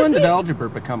 since when did algebra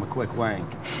become a quick wank?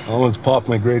 I once popped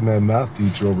my grade 9 math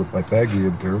teacher over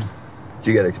Pythagorean theorem. Did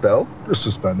you get expelled? Just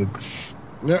suspended.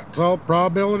 Yeah, it's all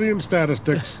probability and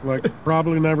statistics. Like,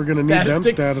 probably never going to need them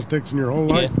Statistics? statistics in your whole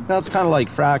life. That's kind of like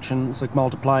fractions, like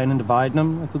multiplying and dividing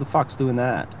them. Like, who the fuck's doing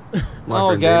that? My Oh,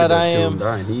 friend God, David does I two am- and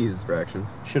nine. He uses fractions.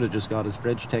 Should have just got his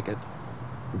fridge ticket.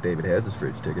 David has his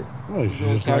fridge ticket. Well, you should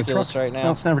Doing just drive truck. calculus right Well,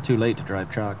 now. it's never too late to drive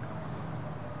truck.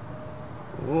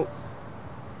 Oh.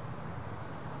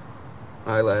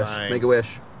 Eyelash. Fine. Make a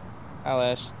wish.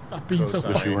 Eyelash. Stop being so Cosine.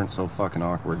 Wish you funny. weren't so fucking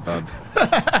awkward, bud.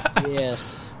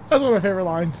 Yes. That's one of my favorite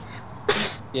lines.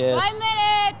 Yes. 5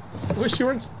 minutes. Wish you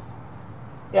weren't.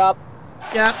 Yep.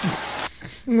 Yep.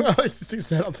 No, he sticks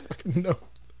that out the fucking nose.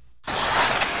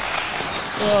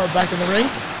 Oh, back in the ring.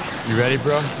 You ready,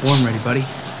 bro? Warm ready, buddy.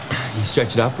 You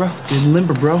stretch it out, bro. Good and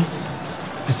limber, bro.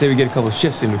 I say we get a couple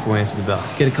shifts in before we answer the bell.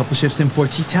 Get a couple shifts in before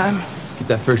tea time. Get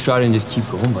that first shot in and just keep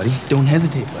going, buddy. Don't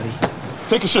hesitate, buddy.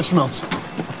 Take a shift, Schmeltz.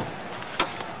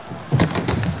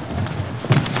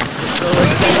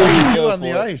 You on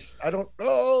the ice. I don't.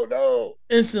 Oh no!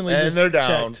 Instantly And just they're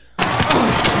down. checked.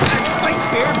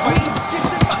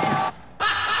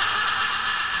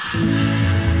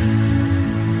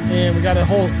 And we got a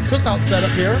whole cookout set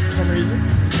up here for some reason.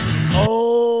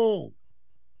 Oh,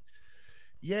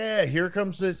 yeah. Here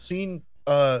comes the scene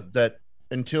that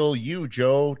until you,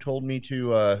 Joe, told me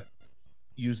to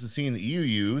use the scene that you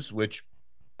use, which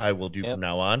I will do from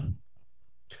now on.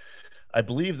 I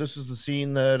believe this is the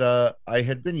scene that I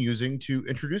had been using to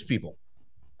introduce people.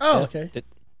 Oh, okay.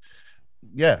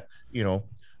 Yeah, you know,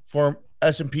 for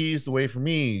S&P is the way for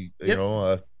me. You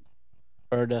know,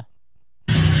 Berta.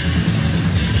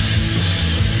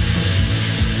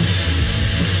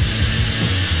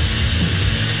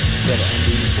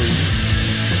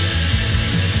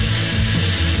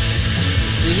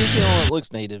 He's the only one that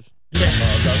looks native.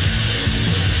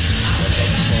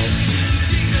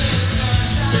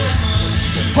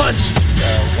 Punch!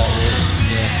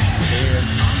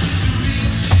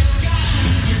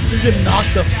 He's getting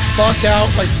knocked the fuck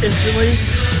out like instantly.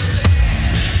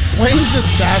 Wayne's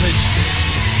just savage.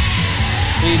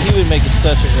 He would make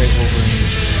such a great Wolverine.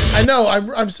 I know.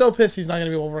 I'm so pissed he's not gonna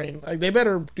be Wolverine. Like, they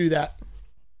better do that.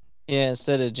 Yeah,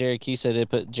 instead of Jared Keefe, they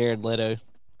put Jared Leto.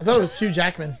 I thought it was Hugh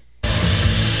Jackman.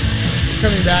 He's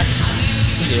coming back.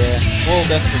 Yeah. Well,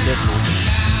 that's for Deadpool.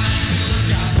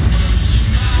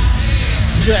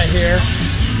 Look at that hair.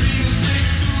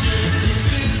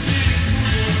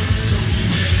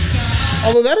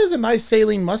 Although that is a nice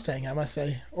saline Mustang, I must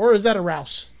say. Or is that a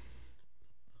Roush?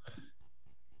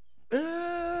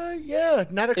 Yeah,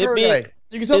 not a car guy.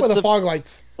 You can tell by the fog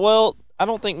lights. Well, I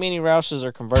don't think many Roushes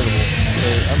are convertible.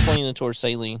 So I'm pointing towards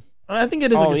saline. I think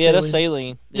it is. Oh, like a yeah, that's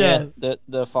saline. Yeah.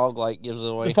 The fog light gives it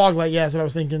away. The fog light, yeah, that's what I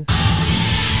was thinking.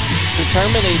 The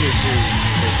Terminator 2,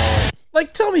 they call it.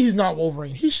 Like, tell me he's not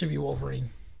Wolverine. He should be Wolverine.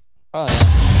 Oh, yeah.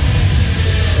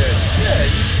 Yeah,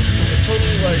 he's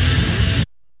totally like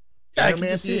Yeah, I can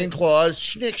just see adamantium it. claws.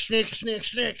 Schnick, schnick, schnick,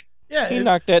 schnick. Yeah, He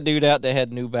knocked that dude out that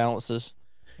had New Balances.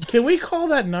 Can we call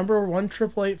that number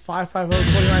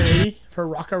 1-888-550-2980 for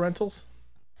Rocka Rentals?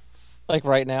 Like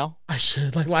right now? I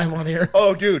should, like live on air.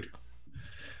 Oh, dude.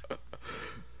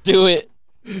 Do it.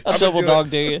 I'll double dog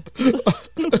dare you.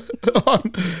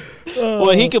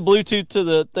 Well, he could Bluetooth to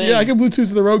the thing. Yeah, I can Bluetooth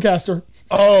to the Roadcaster.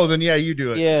 Oh, then yeah, you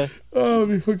do it. Yeah. Oh, let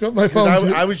me hook up my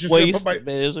phone. I was just gonna put my.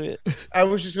 I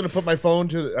was just gonna put my phone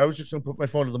to. I was just gonna put my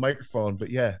phone to the microphone. But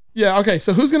yeah. Yeah. Okay.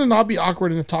 So who's gonna not be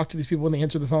awkward and talk to these people when they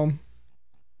answer the phone?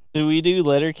 Do we do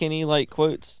Letterkenny like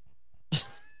quotes?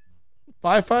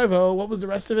 550. What was the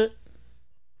rest of it?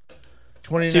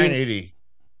 2980.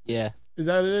 Yeah. Is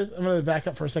that what it is? I'm gonna back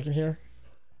up for a second here.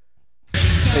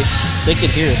 They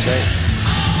could hear us, right?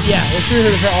 Yeah, they should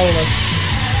hear it for all of us.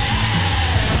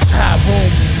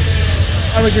 Boom.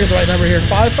 I'm gonna get the right number here.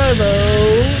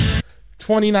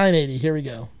 550-2980. Here we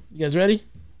go. You guys ready?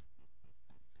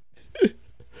 This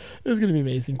is gonna be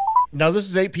amazing. Now this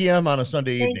is 8 p.m. on a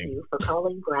Sunday Thank evening. you for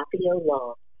calling Graphio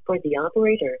Law. For the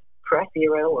operator, press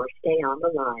 0 or stay on the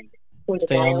line. For the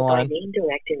Stay on the dial by line. name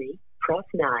directory, press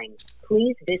 9.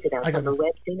 Please visit us on the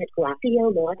web scene at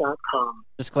graphiolaw.com.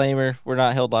 Disclaimer: we're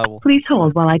not held liable. Please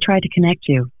hold while I try to connect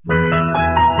you.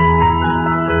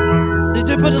 Did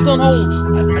you put us on hold?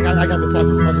 I got this. Watch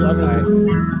this. Watch this. I'm good at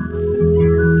this.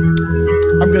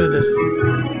 I'm good at this.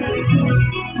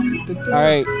 All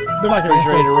right. They're not gonna Ready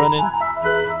answer. to run in.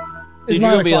 It's Dude, you're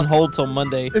 9 gonna be on o'clock. hold till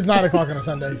Monday. It's 9 o'clock on a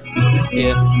Sunday.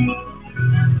 Yeah.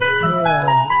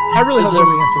 I really hope It's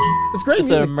somebody answers. It's great It's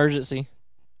an music. emergency.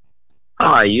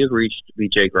 Hi, you've reached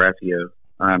VJ Graffio.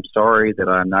 I'm sorry that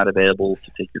I'm not available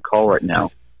to take your call right now.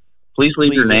 Please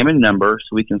leave your name and number so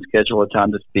we can schedule a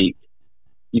time to speak.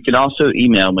 You can also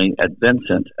email me at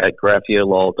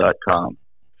vincent@graphiolaw.com.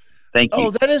 Thank you.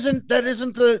 Oh, that isn't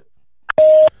the.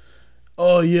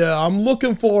 Oh yeah, I'm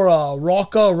looking for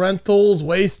Rocka Rentals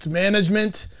Waste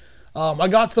Management. I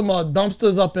got some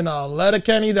dumpsters up in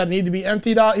Letterkenny that need to be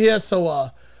emptied out here. So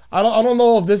I don't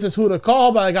know if this is who to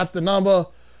call, but I got the number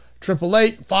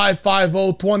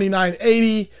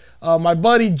 888-550-2980. My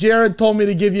buddy Jared told me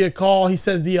to give you a call. He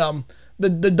says the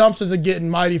dumpsters are getting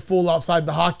mighty full outside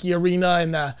the hockey arena,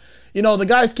 and the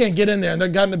guys can't get in there, and they're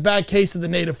getting a bad case of the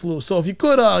native flu. So if you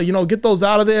could get those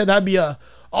out of there, that'd be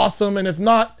awesome. And if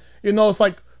not, it's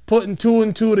like putting 2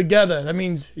 and 2 together. That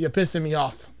means you're pissing me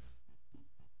off.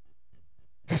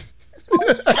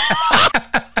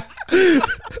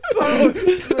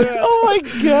 Oh my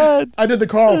god! I did the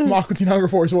Carl from Aqua Teen Hunger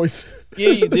Force voice. Yeah,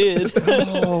 you did.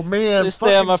 Oh man! Just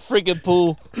stay out my freaking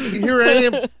pool. Here I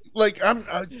am. Like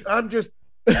I'm just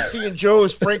seeing Joe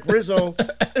as Frank Rizzo.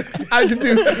 I can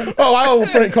do. Oh, I will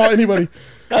prank call anybody.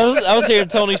 I was hearing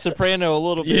Tony Soprano a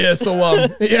little bit. Yeah, so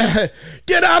yeah,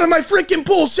 get out of my freaking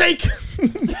pool, shake.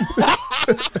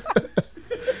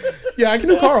 Yeah, I can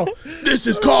do Carl. This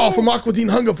is Carl from Aqua Teen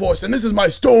Hunger Force, and this is my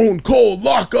stone cold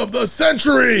lock of the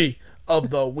century of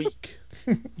the week.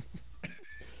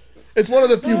 It's one of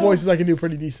the few voices I can do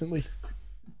pretty decently.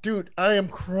 Dude, I am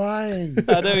crying.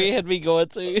 I know he had me going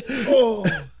too. Oh.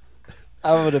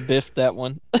 I would have biffed that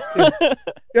one.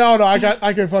 Yeah, no,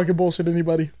 I can fucking bullshit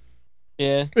anybody.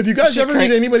 Yeah. If you guys ever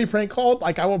need anybody prank called,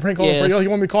 like I will prank call for you. You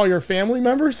want me to call your family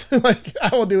members? Like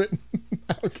I will do it.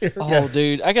 I don't care. Oh,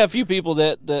 dude, I got a few people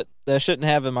that shouldn't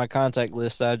have in my contact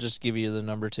list. I'll just give you the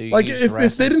number too. Like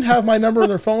if they didn't have my number on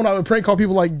their phone, I would prank call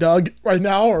people like Doug right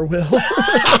now or Will.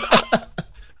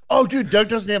 Oh, dude, Doug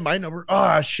doesn't have my number.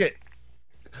 Ah, shit.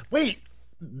 Wait.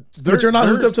 But you're not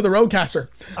hooked up to the Roadcaster.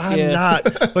 I'm not.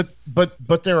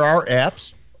 But there are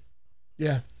apps.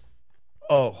 Yeah.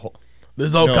 Oh.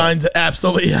 There's all kinds of apps.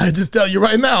 So yeah, I just tell you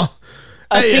right now.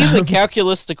 I see the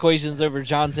calculus equations over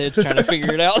John's head trying to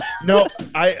figure it out. No,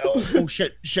 oh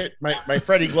shit. My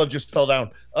Freddy glove just fell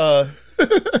down.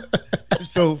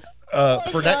 So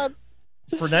for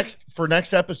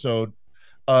next episode,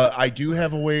 I do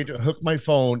have a way to hook my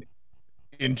phone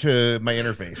into my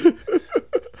interface.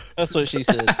 That's what she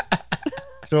said. Oh,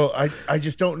 So I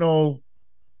just don't know.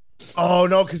 Oh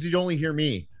no, because you'd only hear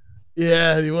me.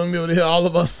 Yeah, you wouldn't be able to hear all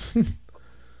of us.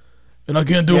 And I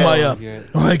can't do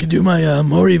I can do my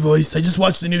Maury voice. I just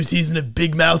watched the new season of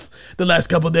Big Mouth the last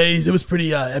couple days. It was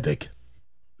pretty epic.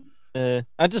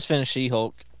 I just finished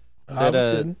She-Hulk. That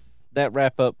was good. That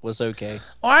wrap up was okay.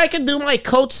 Or I can do my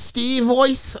Coach Steve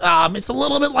voice. It's a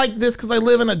little bit like this because I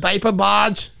live in a diaper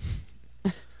bodge.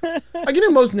 I can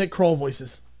do most Nick Kroll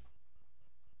voices.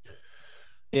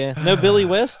 Yeah. No Billy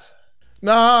West?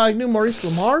 No, I can do Maurice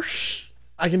LaMarche.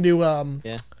 I can do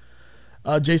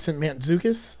Jason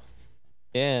Mantzoukas.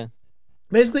 Yeah.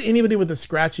 Basically anybody with a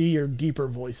scratchy or deeper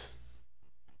voice.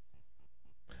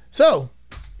 So,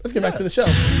 let's get back to the show.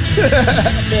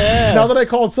 Now that I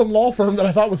called some law firm that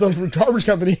I thought was a garbage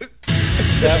company.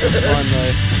 That was fun,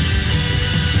 though.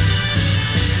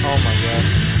 Oh, my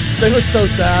gosh. They look so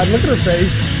sad. Look at her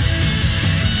face.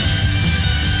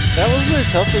 That was their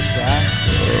toughest guy.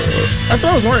 That's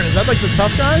what I was wondering. Is that like the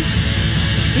tough guy?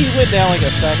 He went down like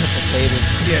a sack of potatoes.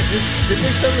 Yeah, did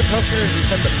they send the tough guy or did they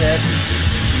send the fat dude?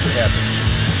 See what happened.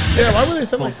 Yeah, why would they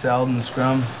send Cold salad in the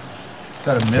scrum.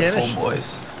 Got a mitt full,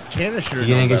 boys. Tanner should have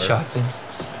You known gonna get better. shots in?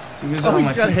 He was Oh, on he's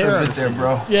my got feet for hair a on bit there,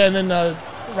 bro. Yeah, and then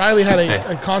Riley had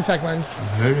a contact lens.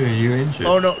 Who are you injured?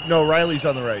 Oh, no, Riley's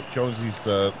on the right. Jonesy's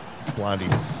the blondie.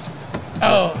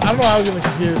 Oh, I don't know. I was getting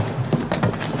confused.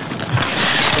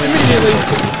 Immediately,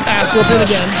 ass whooping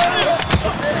again.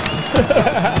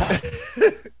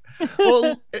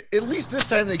 Well, at least this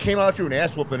time they came out to an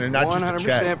ass whooping and not just a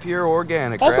chat. 100% pure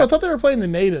organic. Also, I crap. thought they were playing the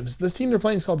natives. This team they're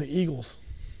playing is called the Eagles.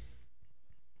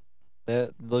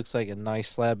 That looks like a nice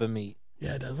slab of meat.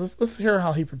 Yeah, it does. Let's hear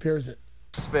how he prepares it.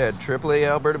 It's fed AAA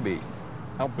Alberta beef.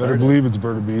 Better believe it's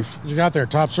Berta beef. You got there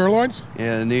top sirloins?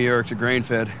 Yeah, New York's a grain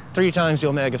fed. 3 times the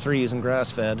omega-3s and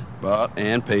grass-fed. Bought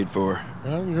and paid for.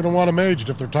 Well, you're going to want them aged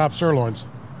if they're top sirloins.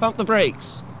 Pump the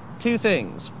brakes. 2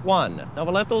 things. 1, now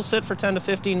we'll let those sit for 10 to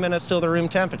 15 minutes till they're room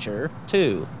temperature.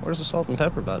 2, where's the salt and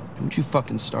pepper, bud? Don't you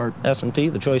fucking start. S&P,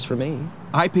 the choice for me.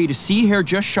 I paid a sea hare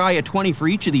just shy of 20 for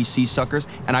each of these sea suckers,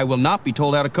 and I will not be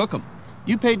told how to cook them.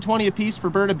 You paid 20 apiece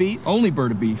for Berta beef? Only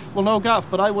Berta beef. Well, no guff,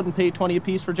 but I wouldn't pay 20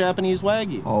 apiece for Japanese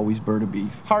Wagyu. Always Berta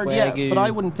beef. Hard yes, Wagyu. but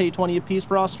I wouldn't pay 20 apiece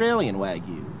for Australian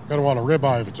Wagyu. Gotta want a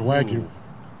ribeye if it's a Wagyu.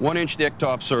 1-inch thick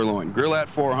top sirloin. Grill at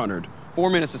 400. 4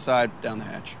 minutes aside, down the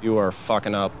hatch. You are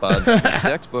fucking up, bud.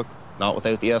 Textbook. Not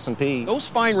without the S&P. Those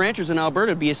fine ranchers in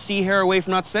Alberta would be a sea hare away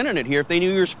from not sending it here if they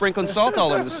knew you were sprinkling salt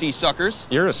all over the sea suckers.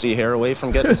 You're a sea hare away from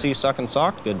getting sea sucking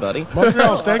socked, good buddy.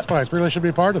 Montreal steak spice really should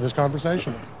be part of this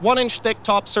conversation. 1-inch thick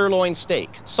top sirloin steak.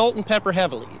 Salt and pepper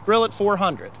heavily. Grill at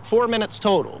 400. 4 minutes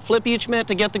total. Flip each mitt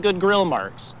to get the good grill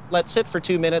marks. Let sit for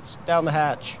 2 minutes. Down the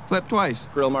hatch. Flip twice.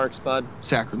 Grill marks, bud.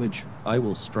 Sacrilege. I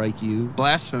will strike you.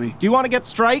 Blasphemy. Do you want to get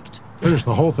striked? Finish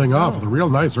the whole thing off with a real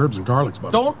nice herbs and garlics,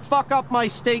 buddy. Don't fuck up my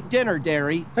steak dinner,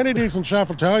 Derry. Any decent chef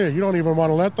will tell you don't even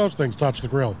want to let those things touch the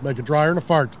grill. Make it drier than a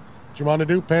fart. What you want to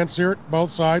do, pan-sear it,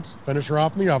 both sides, finish her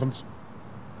off in the ovens.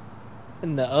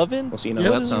 In the oven? Well, see, now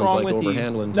What that is sounds wrong like with you?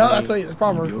 overhandling. No, that's what it's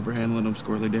proper. You overhandling them,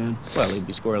 Squirrely Dan. Well, he'd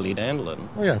be squarely dandling.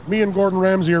 Oh yeah, me and Gordon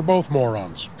Ramsay are both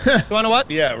morons. You want to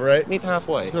what? Yeah, right. Meet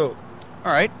halfway. So,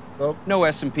 All right. well, No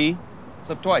S&P.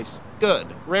 Flip twice. Good.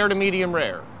 Rare to medium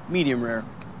rare. Medium rare.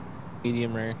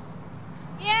 Medium rare.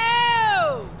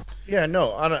 yeah,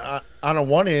 no, on a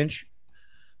 1-inch,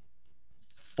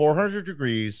 400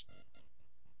 degrees,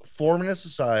 4 minutes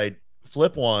aside,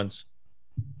 flip once,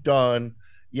 done.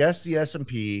 Yes, the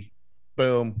S&P,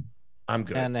 boom, I'm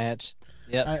good. And that.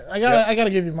 Yep. I gotta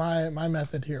give you my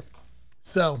method here.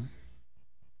 So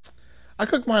I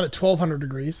cook mine at 1200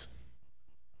 degrees.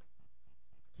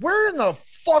 Where in the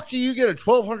fuck do you get a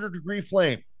 1200 degree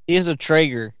flame? He has a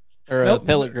Traeger or Nope. a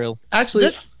pellet grill. Actually,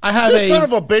 This I have this a son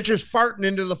of a bitch is farting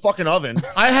into the fucking oven.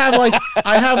 I have like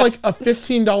a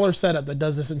 $15 setup that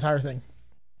does this entire thing.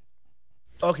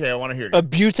 Okay, I want to hear you. A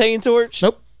butane torch?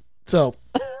 Nope. So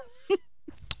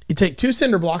you take 2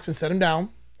 cinder blocks and set them down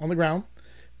on the ground.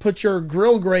 Put your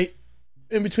grill grate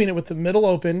in between it with the middle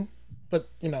open, but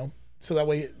so that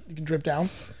way you can drip down.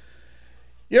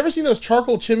 You ever seen those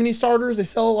charcoal chimney starters? They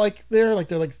sell they're like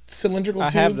cylindrical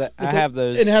tubes. I have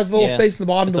those. And it has a little Yeah. space in the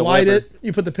bottom It's to a light Weber. it.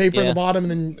 You put the paper in Yeah. the bottom,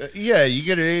 and then Yeah, you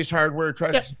get an Ace Hardware,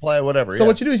 Tractor Supply, whatever. so yeah.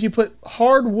 what you do is you put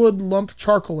hardwood lump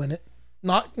charcoal in it,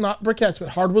 not briquettes, but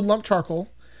hardwood lump charcoal,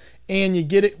 and you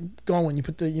get it going. You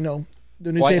put the the White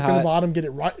newspaper in the hot. bottom, get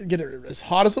it as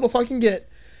hot as it'll fucking get.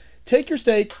 Take your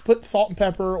steak, put salt and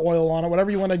pepper, oil on it, whatever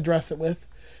you want to dress it with.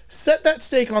 Set that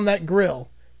steak on that grill.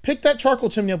 Pick that charcoal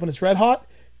chimney up when it's red hot.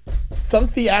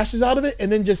 Thunk the ashes out of it,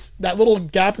 and then just that little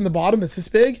gap in the bottom that's this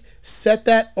big, set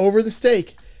that over the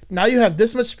steak. Now you have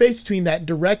this much space between that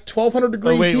direct 1200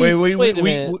 degree wait, heat. wait, a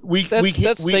minute. we That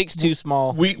can't. steak's too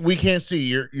small. We can't see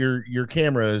your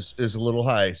camera is a little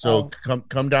high, so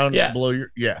come down Yeah. below your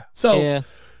So Yeah.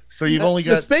 So you've only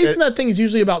got the space in that thing is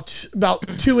usually about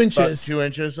 2 inches. About 2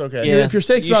 inches, okay. Yeah. If your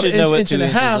steak's You about an should know inch, what inch and 2 a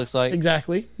inches half, looks like.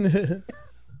 exactly.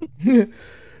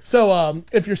 So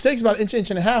if your steak's about an inch, inch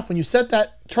and a half, when you set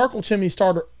that charcoal chimney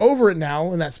starter over it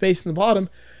now in that space in the bottom,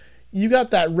 you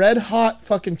got that red hot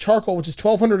fucking charcoal, which is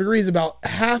 1200 degrees, about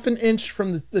half an inch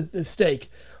from the steak.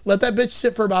 Let that bitch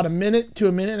sit for about a minute to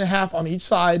a minute and a half on each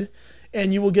side,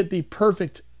 and you will get the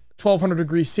perfect 1200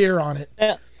 degree sear on it.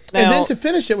 Now, And then to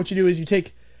finish it, what you do is you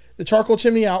take the charcoal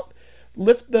chimney out,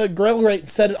 lift the grill grate and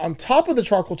set it on top of the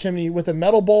charcoal chimney with a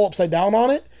metal bowl upside down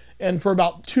on it, and for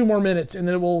about 2 more minutes, and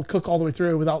then it will cook all the way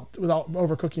through without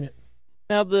overcooking it.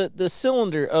 Now the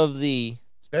cylinder of the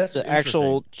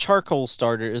actual charcoal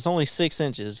starter is only 6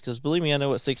 inches, because believe me, I know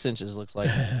what 6 inches looks like.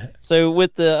 So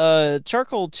with the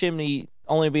charcoal chimney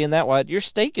only being that wide, your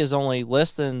steak is only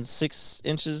less than 6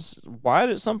 inches wide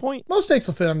at some point. Most steaks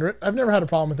will fit under it. I've never had a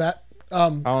problem with that. I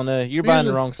don't know. You're buying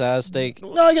the wrong size steak.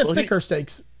 No, I get thicker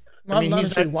steaks. Not he's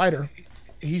necessarily wider.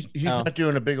 He's not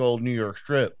doing a big old New York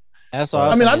strip. That's all.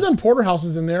 I've done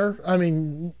porterhouses in there.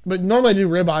 But normally I do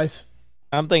ribeyes.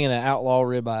 I'm thinking an outlaw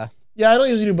ribeye. Yeah, I don't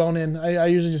usually do bone in. I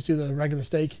usually just do the regular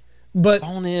steak. But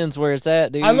bone in's where it's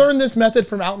at, dude. I learned this method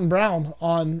from Alton Brown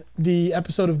on the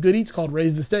episode of Good Eats called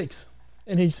 "Raise the Steaks,"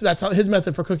 and that's his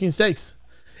method for cooking steaks.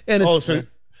 And it's,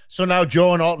 so now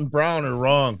Joe and Alton Brown are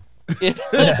wrong.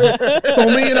 So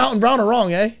me and Alton Brown are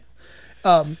wrong, eh?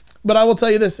 But I will tell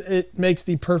you this: it makes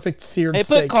the perfect seared Hey,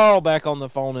 steak. put Carl back on the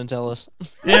phone and tell us.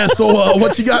 Yeah. So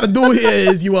what you got to do here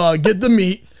is you get the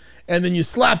meat, and then you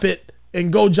slap it,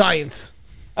 and go Giants.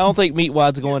 I don't think Meat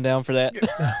Wad's going down for that.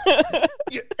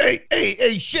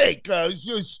 Hey, Shake!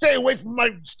 Stay away from my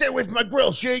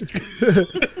grill, Shake.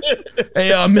 Hey,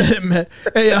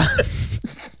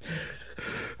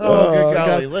 good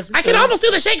golly! God. I can almost do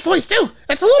the Shake voice too.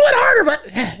 It's a little bit harder, but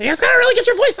you just gotta really get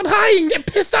your voice up high and get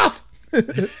pissed off.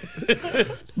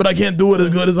 But I can't do it as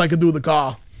good as I could do the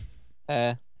car.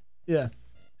 Yeah.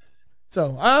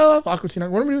 So Aqua Teen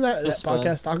Hunger. When are we doing that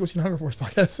podcast? Aqua Teen Hunger Force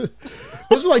podcast.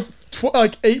 Those are like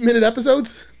 8-minute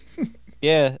episodes.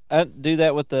 Yeah, I do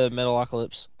that with the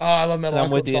Metalocalypse. Oh, I love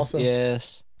I'm with Metalocalypse you. also.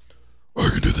 Yes. I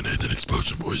can do the Nathan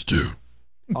Explosion voice too.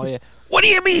 Oh yeah. What do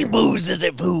you mean, booze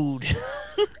isn't food? Hey,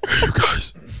 you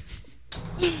guys.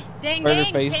 Ding Burger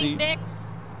ding, face, pink dude.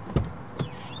 dicks.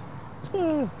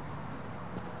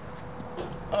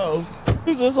 Oh,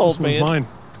 who's this old This one's man? mine.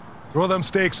 Throw them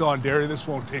steaks on, Derry. This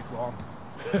won't take long.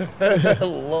 I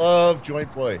love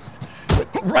Joint Boy.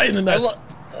 Right in the nuts.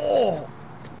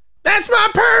 That's my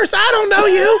purse. I don't know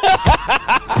you.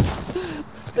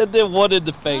 And then one in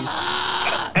the face.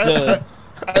 I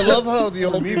love how the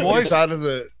old dude gets out of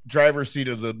the driver's seat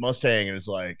of the Mustang and is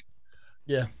like,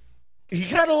 yeah. He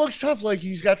kind of looks tough. Like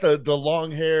he's got the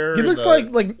long hair. He looks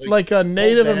like a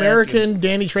Native American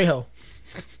Danny Trejo.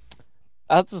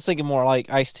 I was just thinking more like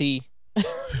iced tea.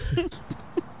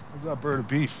 How's that bird of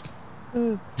beef?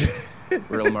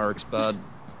 Grill marks, bud.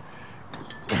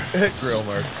 Grill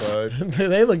marks, bud.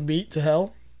 They look beat to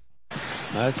hell.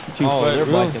 That's Oh, 2 fight they're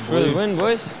rule black and for the blue. win,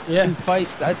 boys. Yeah. 2 fight.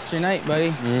 That's your night,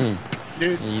 buddy.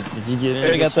 Dude, Did you get in?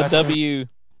 They got the W.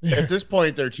 at this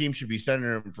point, their team should be sending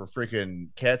them for freaking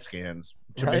CAT scans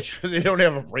to Right. make sure they don't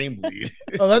have a brain bleed.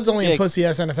 Oh, that's only Yeah. a pussy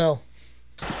ass NFL.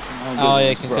 Oh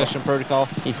yeah, concussion protocol.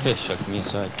 He fish hooked me,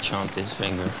 so I chomped his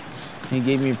finger. He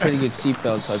gave me a pretty good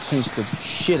seatbelt, so I pinched the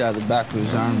shit out of the back of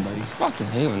his arm, buddy. Fucking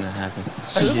hate when that happens. It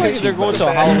looks like they're going to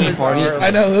a Halloween party.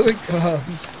 I know. Look,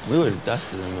 We would have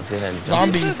dusted them if they hadn't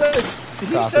Zombies. He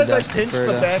Proper says I dust pinched for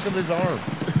the the- back of his arm.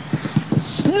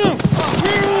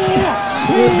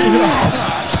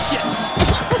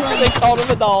 They called him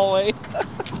a dollway.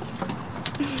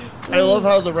 I love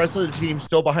how the rest of the team's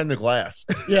still behind the glass.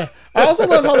 Yeah. I also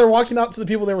love how they're walking out to the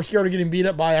people they were scared of getting beat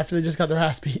up by after they just got their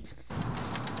ass beat.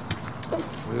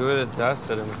 We would have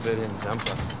dusted them if they didn't jump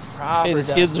us. Hey, the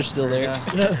skids are still there.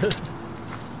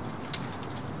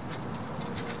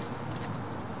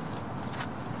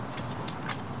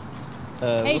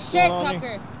 Hey, what's shit, going on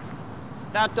here? Tucker.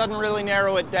 That doesn't really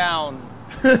narrow it down.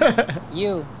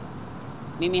 You.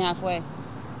 Meet me halfway.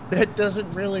 That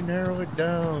doesn't really narrow it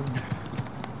down.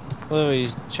 Well,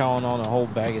 he's chawing on a whole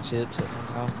bag of chips at one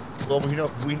time. Well,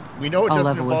 we know it I'll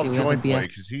doesn't level with involve you. We have a Joint Boy BF.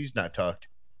 because he's not tucked.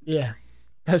 Yeah.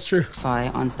 That's true. Spy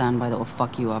on standby that will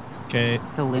fuck you up. Okay,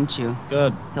 He'll lynch you.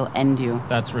 good. He'll end you.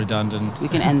 That's redundant. We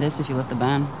can end this if you lift the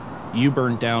ban. You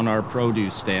burnt down our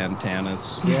produce stand,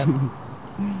 Tanis. Yep.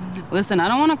 Listen, I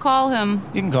don't want to call him.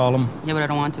 You can call him. Yeah, but I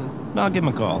don't want to. No, I'll give him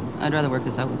a call. I'd rather work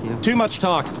this out with you. Too much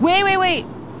talk. Wait.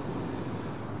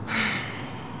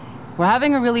 We're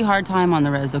having a really hard time on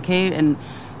the res, okay? And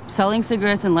selling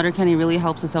cigarettes in Letterkenny really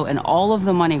helps us out, and all of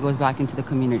the money goes back into the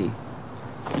community.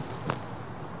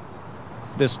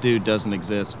 This dude doesn't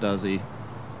exist, does he?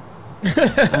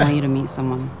 I want you to meet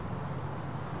someone.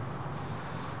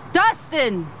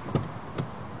 Dustin!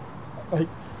 Like,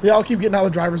 they all keep getting out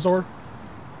of the driver's door.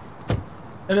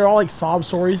 And they're all like sob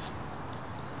stories.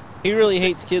 He really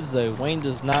hates kids, though. Wayne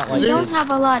does not like I don't kids. have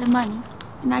a lot of money,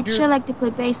 and I'd sure like to play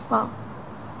baseball.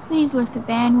 Please lift the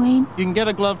band, Wayne. You can get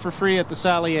a glove for free at the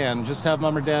Sally Ann. Just have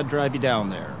Mom or Dad drive you down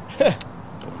there.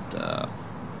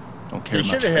 Don't care They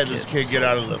much should have had for this kids. kid get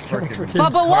out of the freaking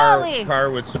Bubba Wally! car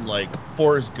with some like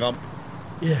Forrest Gump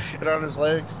shit on his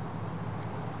legs.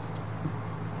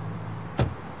 Is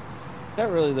that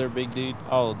really their big dude?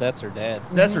 Oh, that's her dad.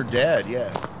 That's her dad,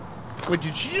 yeah. Wait,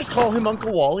 did she just call him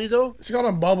Uncle Wally though? She called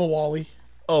him Bubba Wally.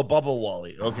 Oh, Bubba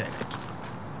Wally. Okay.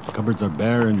 Cupboards are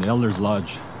bare in the Elder's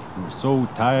Lodge. We're so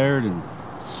tired and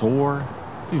sore.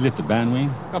 Please lift the band,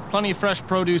 Wayne. Got plenty of fresh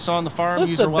produce on the farm. Lift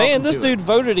Use the are welcome band. This to dude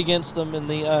voted against them in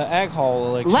the Ag Hall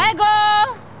election.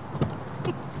 Lego!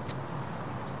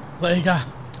 Lego.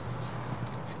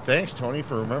 Thanks, Tony,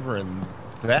 for remembering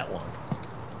that one.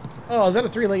 Oh, is that a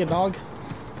three-legged dog?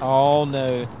 Oh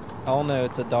no. Oh no,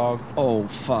 it's a dog. Oh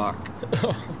fuck.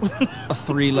 A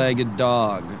three-legged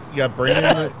dog. Yeah, bring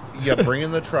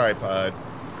in the tripod.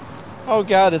 Oh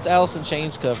god, it's Alice in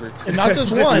Chains covered. And not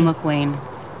just And one. look, Wayne.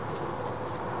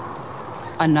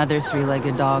 Another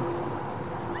three-legged dog.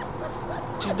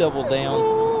 She doubled down.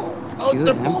 Oh, cute,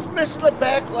 they're man. both missing the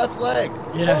back left leg.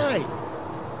 Yeah. Why?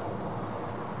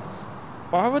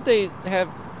 Why would they have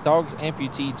dogs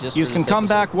amputee just You for can this come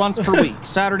episode? back once per week,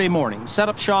 Saturday morning. Set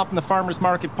up shop in the farmer's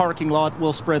market parking lot.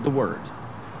 We'll spread the word.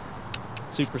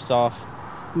 Super soft.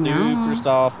 No. Super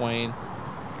soft, Wayne.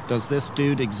 Does this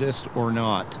dude exist or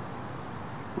not?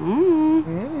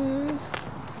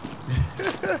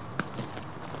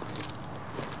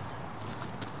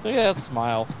 Look at that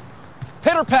smile.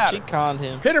 Pitter patter. She conned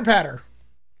him. Pitter patter.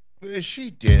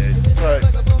 She did, but I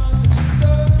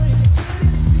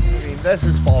mean that's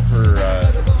his fault for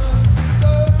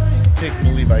taking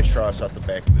the Levi Strauss off the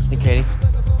back of his. Hey, Katie.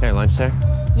 Got your lunch there?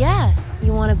 Yeah,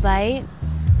 you want a bite?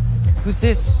 Who's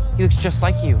this? He looks just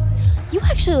like you. You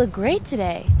actually look great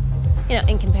today. You know,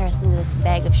 in comparison to this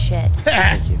bag of shit.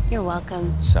 Thank you. You're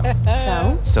welcome. So?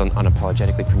 So? Still an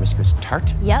unapologetically promiscuous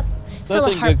tart? Yep. Still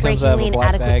a Nothing good comes out of heartbreakingly a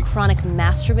black inadequate bag. chronic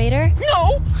masturbator?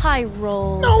 No! High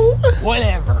roll. No.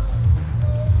 Whatever.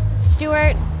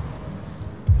 Stuart,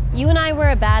 you and I were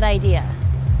a bad idea,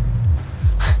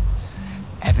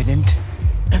 Evident.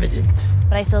 Evident.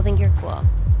 but I still think you're cool.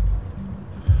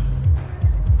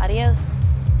 Adios.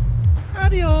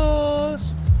 Adios.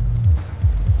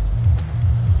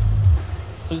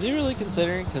 Was he really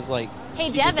considering? Because, like, Hey,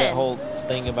 she did Devin. that whole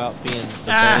thing about being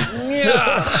the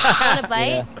Want a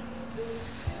bite?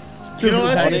 You know,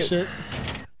 Bag of shit.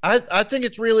 I think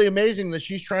it's really amazing that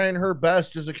she's trying her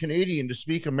best as a Canadian to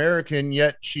speak American,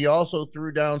 yet she also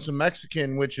threw down some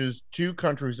Mexican, which is 2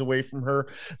 countries away from her.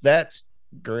 That's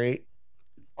great.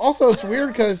 Also, it's weird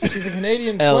because she's a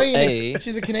Canadian LA. playing.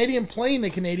 She's a Canadian playing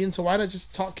a Canadian, so why not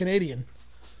just talk Canadian?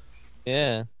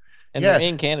 Yeah. And Yeah. they're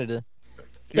in Canada.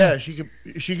 Yeah, she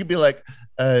could be like,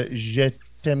 je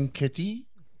t'aime Kitty.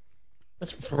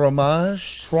 That's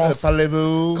Fromage. France.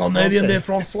 Parlez-vous Canadian de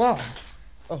français?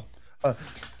 François. Oh,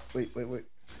 wait.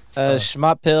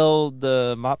 Schmappel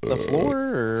the mop the floor,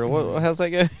 or what? How's that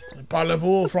go?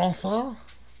 Parlez-vous français?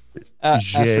 I Yes.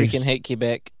 freaking hate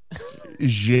Quebec.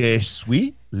 Je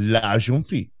suis la jeune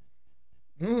fille.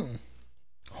 Ho,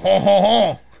 ho,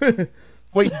 ho.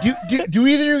 Wait, do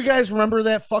either of you guys remember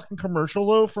that fucking commercial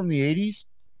though from the 80s?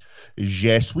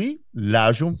 Je suis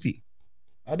la jeune fille.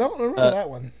 I don't remember that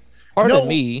one. Pardon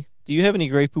me. Do you have any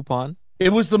Grey Poupon?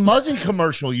 It was the Muzzy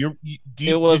commercial.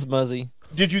 It was Muzzy.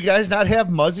 Did you guys not have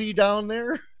Muzzy down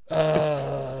there?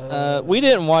 We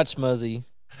didn't watch Muzzy.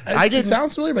 It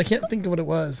sounds familiar, but I can't think of what it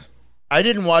was. I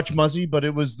didn't watch Muzzy, but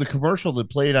it was the commercial that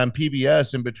played on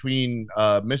PBS in between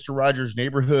Mr. Rogers'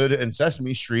 Neighborhood and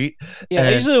Sesame Street. Yeah, I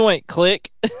usually went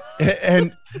click.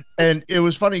 and it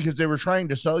was funny because they were trying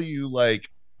to sell you like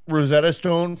Rosetta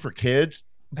Stone for kids,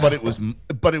 but it was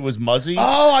Muzzy.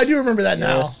 Oh, I do remember that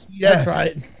now. Yeah. That's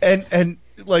right. And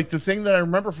like the thing that I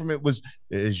remember from it was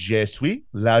Je suis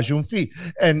la jeune fille.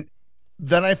 And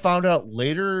then I found out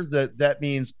later that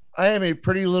means I am a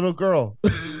pretty little girl.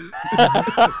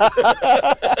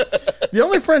 The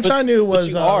only French I knew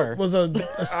was a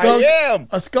skunk. I am.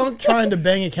 A skunk trying to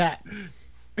bang a cat.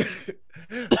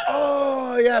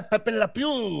 Oh yeah, Pepe Le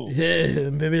Pew. Yeah,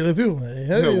 Pepe Le Pew.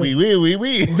 No, oui.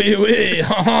 Oui.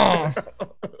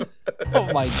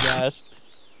 Oh my gosh.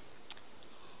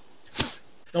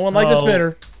 No one likes a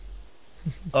spitter.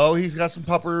 Oh, he's got some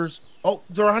puppers. Oh,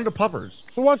 they're on to puppers.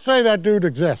 So let's say that dude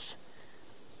exists.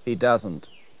 He doesn't.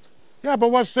 Yeah, but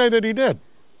let's say that he did.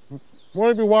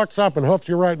 What if he walks up and hoofs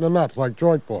you right in the nuts like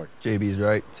Joint Boy? JB's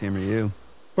right. It's him or you.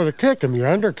 But a kick in the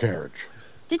undercarriage.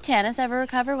 Did Tanis ever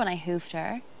recover when I hoofed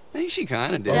her? I think she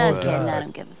kind of did. Just kidding, I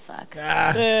don't give a fuck.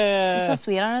 You're still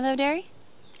sweet on her though, Derry?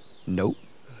 Nope.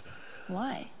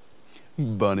 Why?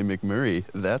 Bonnie McMurray.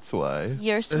 That's why.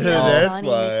 You're sweet on That's Bonnie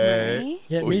why. McMurray?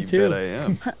 Yeah, Oh, me you too. bet I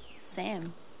am.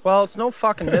 Same. Well, it's no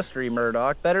fucking mystery,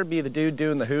 Murdoch. Better be the dude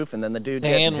doing the hoof and then the dude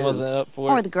getting Dan wasn't hoofed. up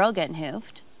for Or it. the girl getting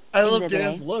hoofed. I love Exhibit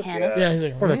Dan's A, look. Tanis. Yeah, he's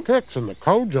like, For the kicks and the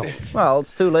co-jumps. Well,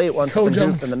 it's too late once you've been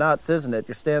Co-Jones. hoofed in the nuts, isn't it?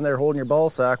 You're standing there holding your ball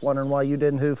sack wondering why you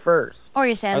didn't hoof first. Or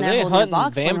you're standing Are there they holding your hunting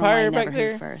box wondering why vampire you back never there?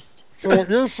 hoofed first. So what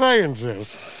you're saying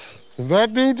is, if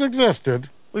that dude's existed,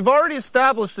 We've already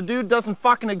established the dude doesn't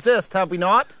fucking exist, have we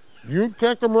not? you'd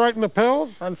kick him right in the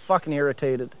pills? I'm fucking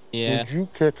irritated. Yeah, Would you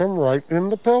kick him right in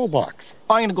the pill box?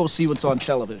 I'm gonna go see what's on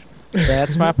television.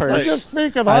 that's my I'm purse. just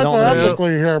speaking I don't know.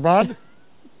 hypothetically here, bud.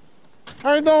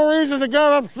 Ain't no reason to get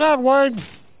upset, Wade.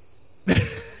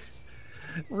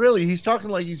 Really, he's talking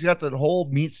like he's got that whole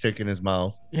meat stick in his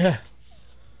mouth. yeah.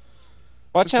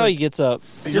 Watch how he gets up.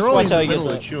 You're Just only watch in the how he middle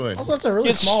gets of up. chewing. Also, that's a really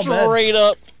Get small bed. straight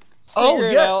up. Oh,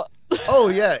 cigarette yeah. out. Oh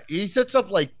yeah, he sits up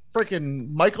like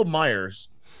freaking Michael Myers.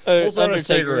 Pulls out a Undertaker.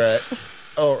 cigarette.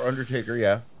 Oh, Undertaker,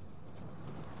 yeah.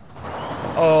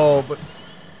 Oh, but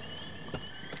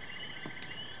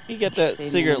He got that Save me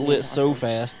cigarette a lit minute. so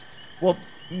fast. well,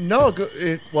 no.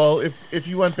 Well, if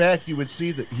you went back, you would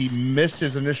see that he missed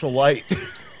his initial light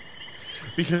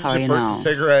because How it you burnt know? the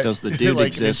cigarette. Does the dude like,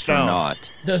 in his exist or mouth.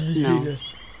 not? Does the No.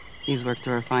 Jesus? He's worked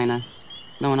through our finest.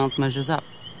 No one else measures up.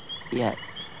 Yet.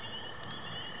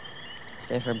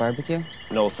 Stay for a barbecue?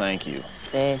 No, thank you.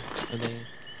 Stay.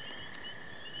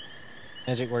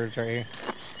 Magic words right here.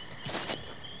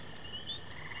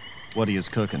 What he is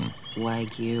cooking?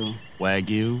 Wagyu.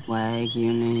 Wagyu? Wagyu,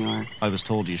 New York. I was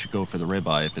told you should go for the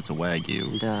ribeye if it's a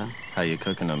Wagyu. Duh. How you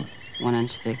cooking them? 1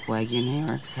 inch thick Wagyu New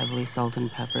Yorks, heavily salt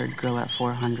and peppered. Grill at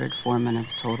 400, 4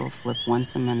 minutes total. Flip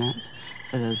once a minute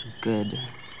for those good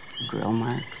grill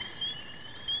marks.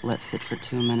 Let sit for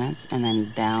 2 minutes and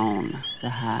then down the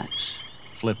hatch.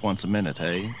 Flip once a minute,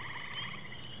 hey?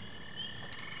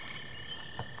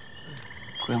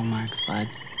 Grill marks, bud.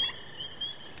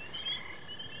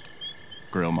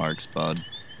 Grill marks, bud.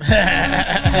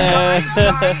 Yeah.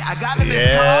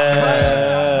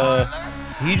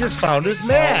 He just found his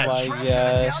match. Oh my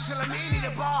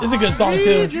gosh. It's a good song He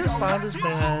too. just found his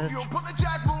match.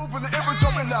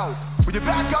 When you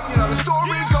back up, you know the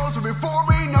story goes. But before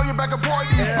we know you're back up, boy,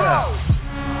 you blow.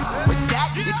 What's that?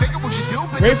 You think of what you do,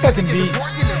 but Great just gotta fucking get beat. the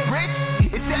fortune and Rick.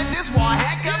 It said this while I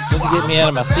handcuffed to Doesn't get me out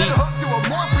of my seat. hooked to a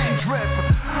morphine trip.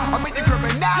 I mean the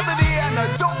criminality and I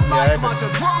don't like them on the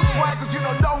drone swag, cause you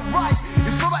know no right.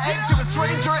 You sold an egg to a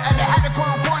stranger and they had to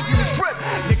quote quarantine the strip.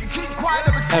 You can keep quiet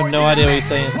of I have no idea what he's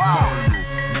saying. Wow.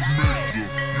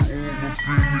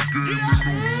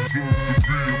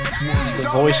 The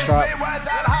voice drop.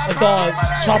 It's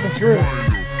chop and screw.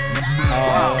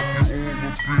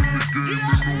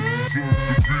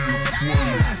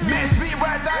 Miss me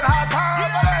with that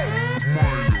hyperbole.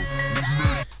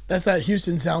 That's that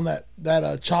Houston sound.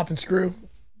 That chop and screw.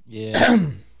 Yeah.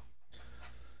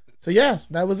 So yeah,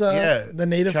 that was the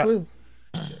native Chop- flu.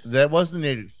 That was the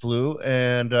native flu,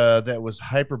 and that was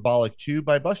Hyperbolic 2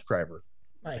 by Bus Driver.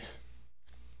 Nice.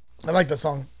 I like that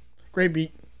song. Great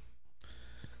beat.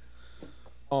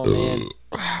 Oh man.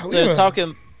 We So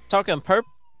gotta- talking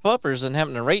puppers and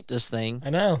having to rate this thing. I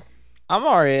know. I'm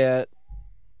already at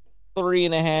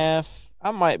 3.5.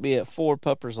 I might be at 4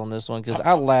 puppers on this one because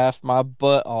I laughed my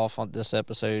butt off on this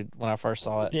episode when I first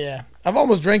saw it. Yeah, I've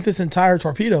almost drank this entire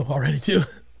torpedo already too.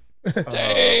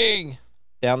 Dang.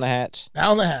 Down the hatch.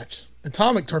 Down the hatch.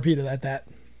 Atomic torpedo at that.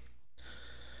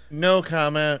 No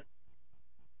comment.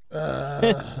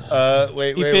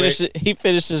 Wait. He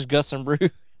finished his Gus and Brew.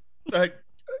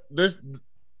 That's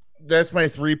my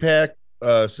 3-pack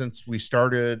since we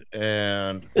started,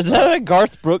 and Is that a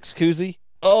Garth Brooks koozie?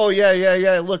 oh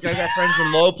yeah. Look, I got friends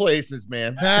in low places,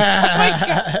 man.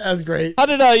 That's great. How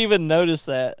did I even notice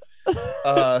that?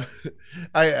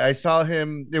 I saw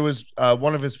him. It was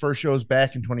one of his first shows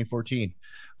back in 2014.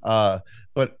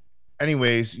 But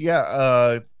anyways,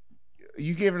 yeah.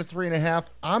 You gave it a 3.5.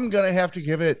 I'm gonna have to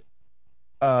give it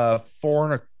 4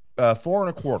 and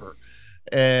a quarter.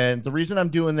 And the reason I'm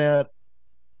doing that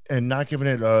and not giving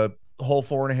it a whole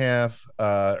 4.5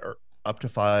 or up to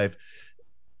 5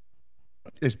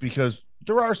 is because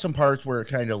there are some parts where it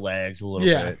kind of lags a little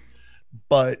bit.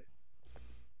 But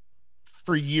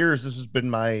for years, this has been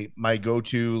my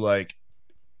go-to. Like,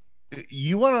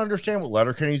 you want to understand what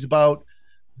Letterkenny's about?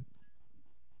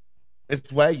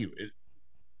 It's Wagyu.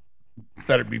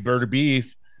 better be bird or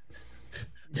beef.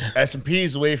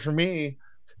 S&P's away from me.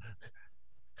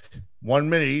 1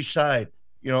 minute each side.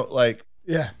 You know, like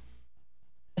yeah.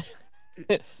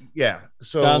 Yeah.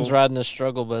 So John's riding a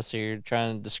struggle bus here,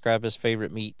 trying to describe his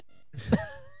favorite meat.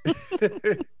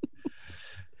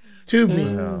 Tube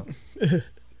meat.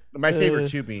 My favorite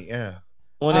tube meat, yeah.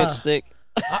 1 inch thick.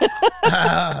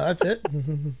 That's it.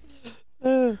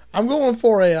 I'm going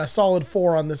for a solid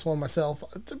 4 on this one myself.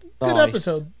 It's a good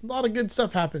episode. A lot of good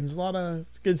stuff happens. A lot of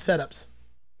good setups.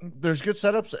 There's good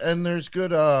setups and there's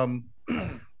good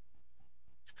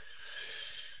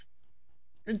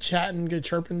good chatting, good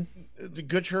chirping. The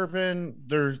good chirping.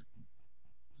 There's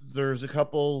a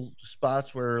couple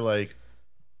spots where, like,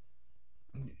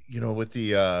 you know, with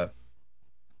the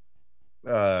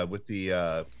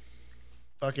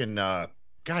fucking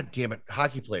god damn it,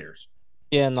 hockey players.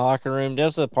 Yeah, in the locker room.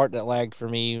 That's the part that lagged for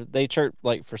me. They chirped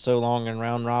like for so long in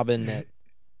round robin that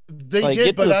They like, did,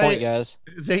 get but to the point, guys.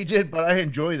 They did, but I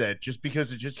enjoy that just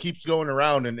because it just keeps going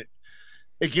around and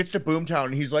it gets to Boomtown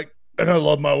and he's like, and I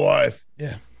love my wife.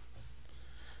 Yeah.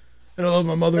 And I love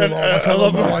my mother-in-law like I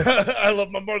love my wife. I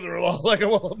love my mother-in-law like I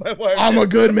love my wife. I'm a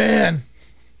good man.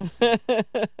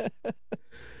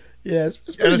 Yeah, it's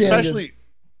pretty and damn good.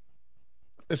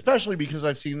 especially because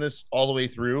I've seen this all the way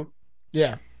through.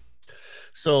 Yeah.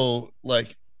 So,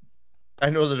 like, I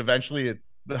know that eventually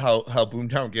how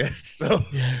Boomtown gets. So,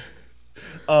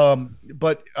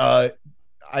 but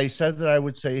I said that I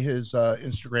would say his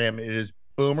Instagram is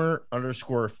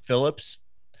Boomer_Phillips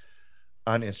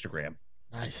on Instagram.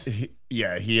 Nice. He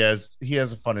has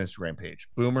a fun Instagram page,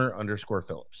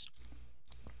 Boomer_Phillips.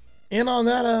 And on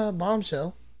that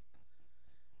bombshell,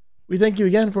 we thank you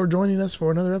again for joining us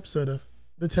for another episode of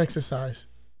The Texas Size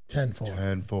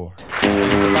 10-4. 10-4.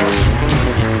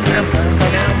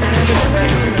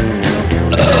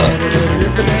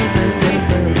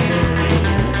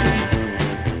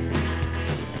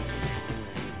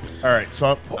 All right,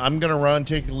 so I'm gonna run,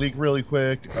 take a leak really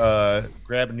quick,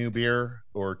 grab a new beer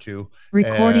or two.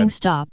 Recording stop.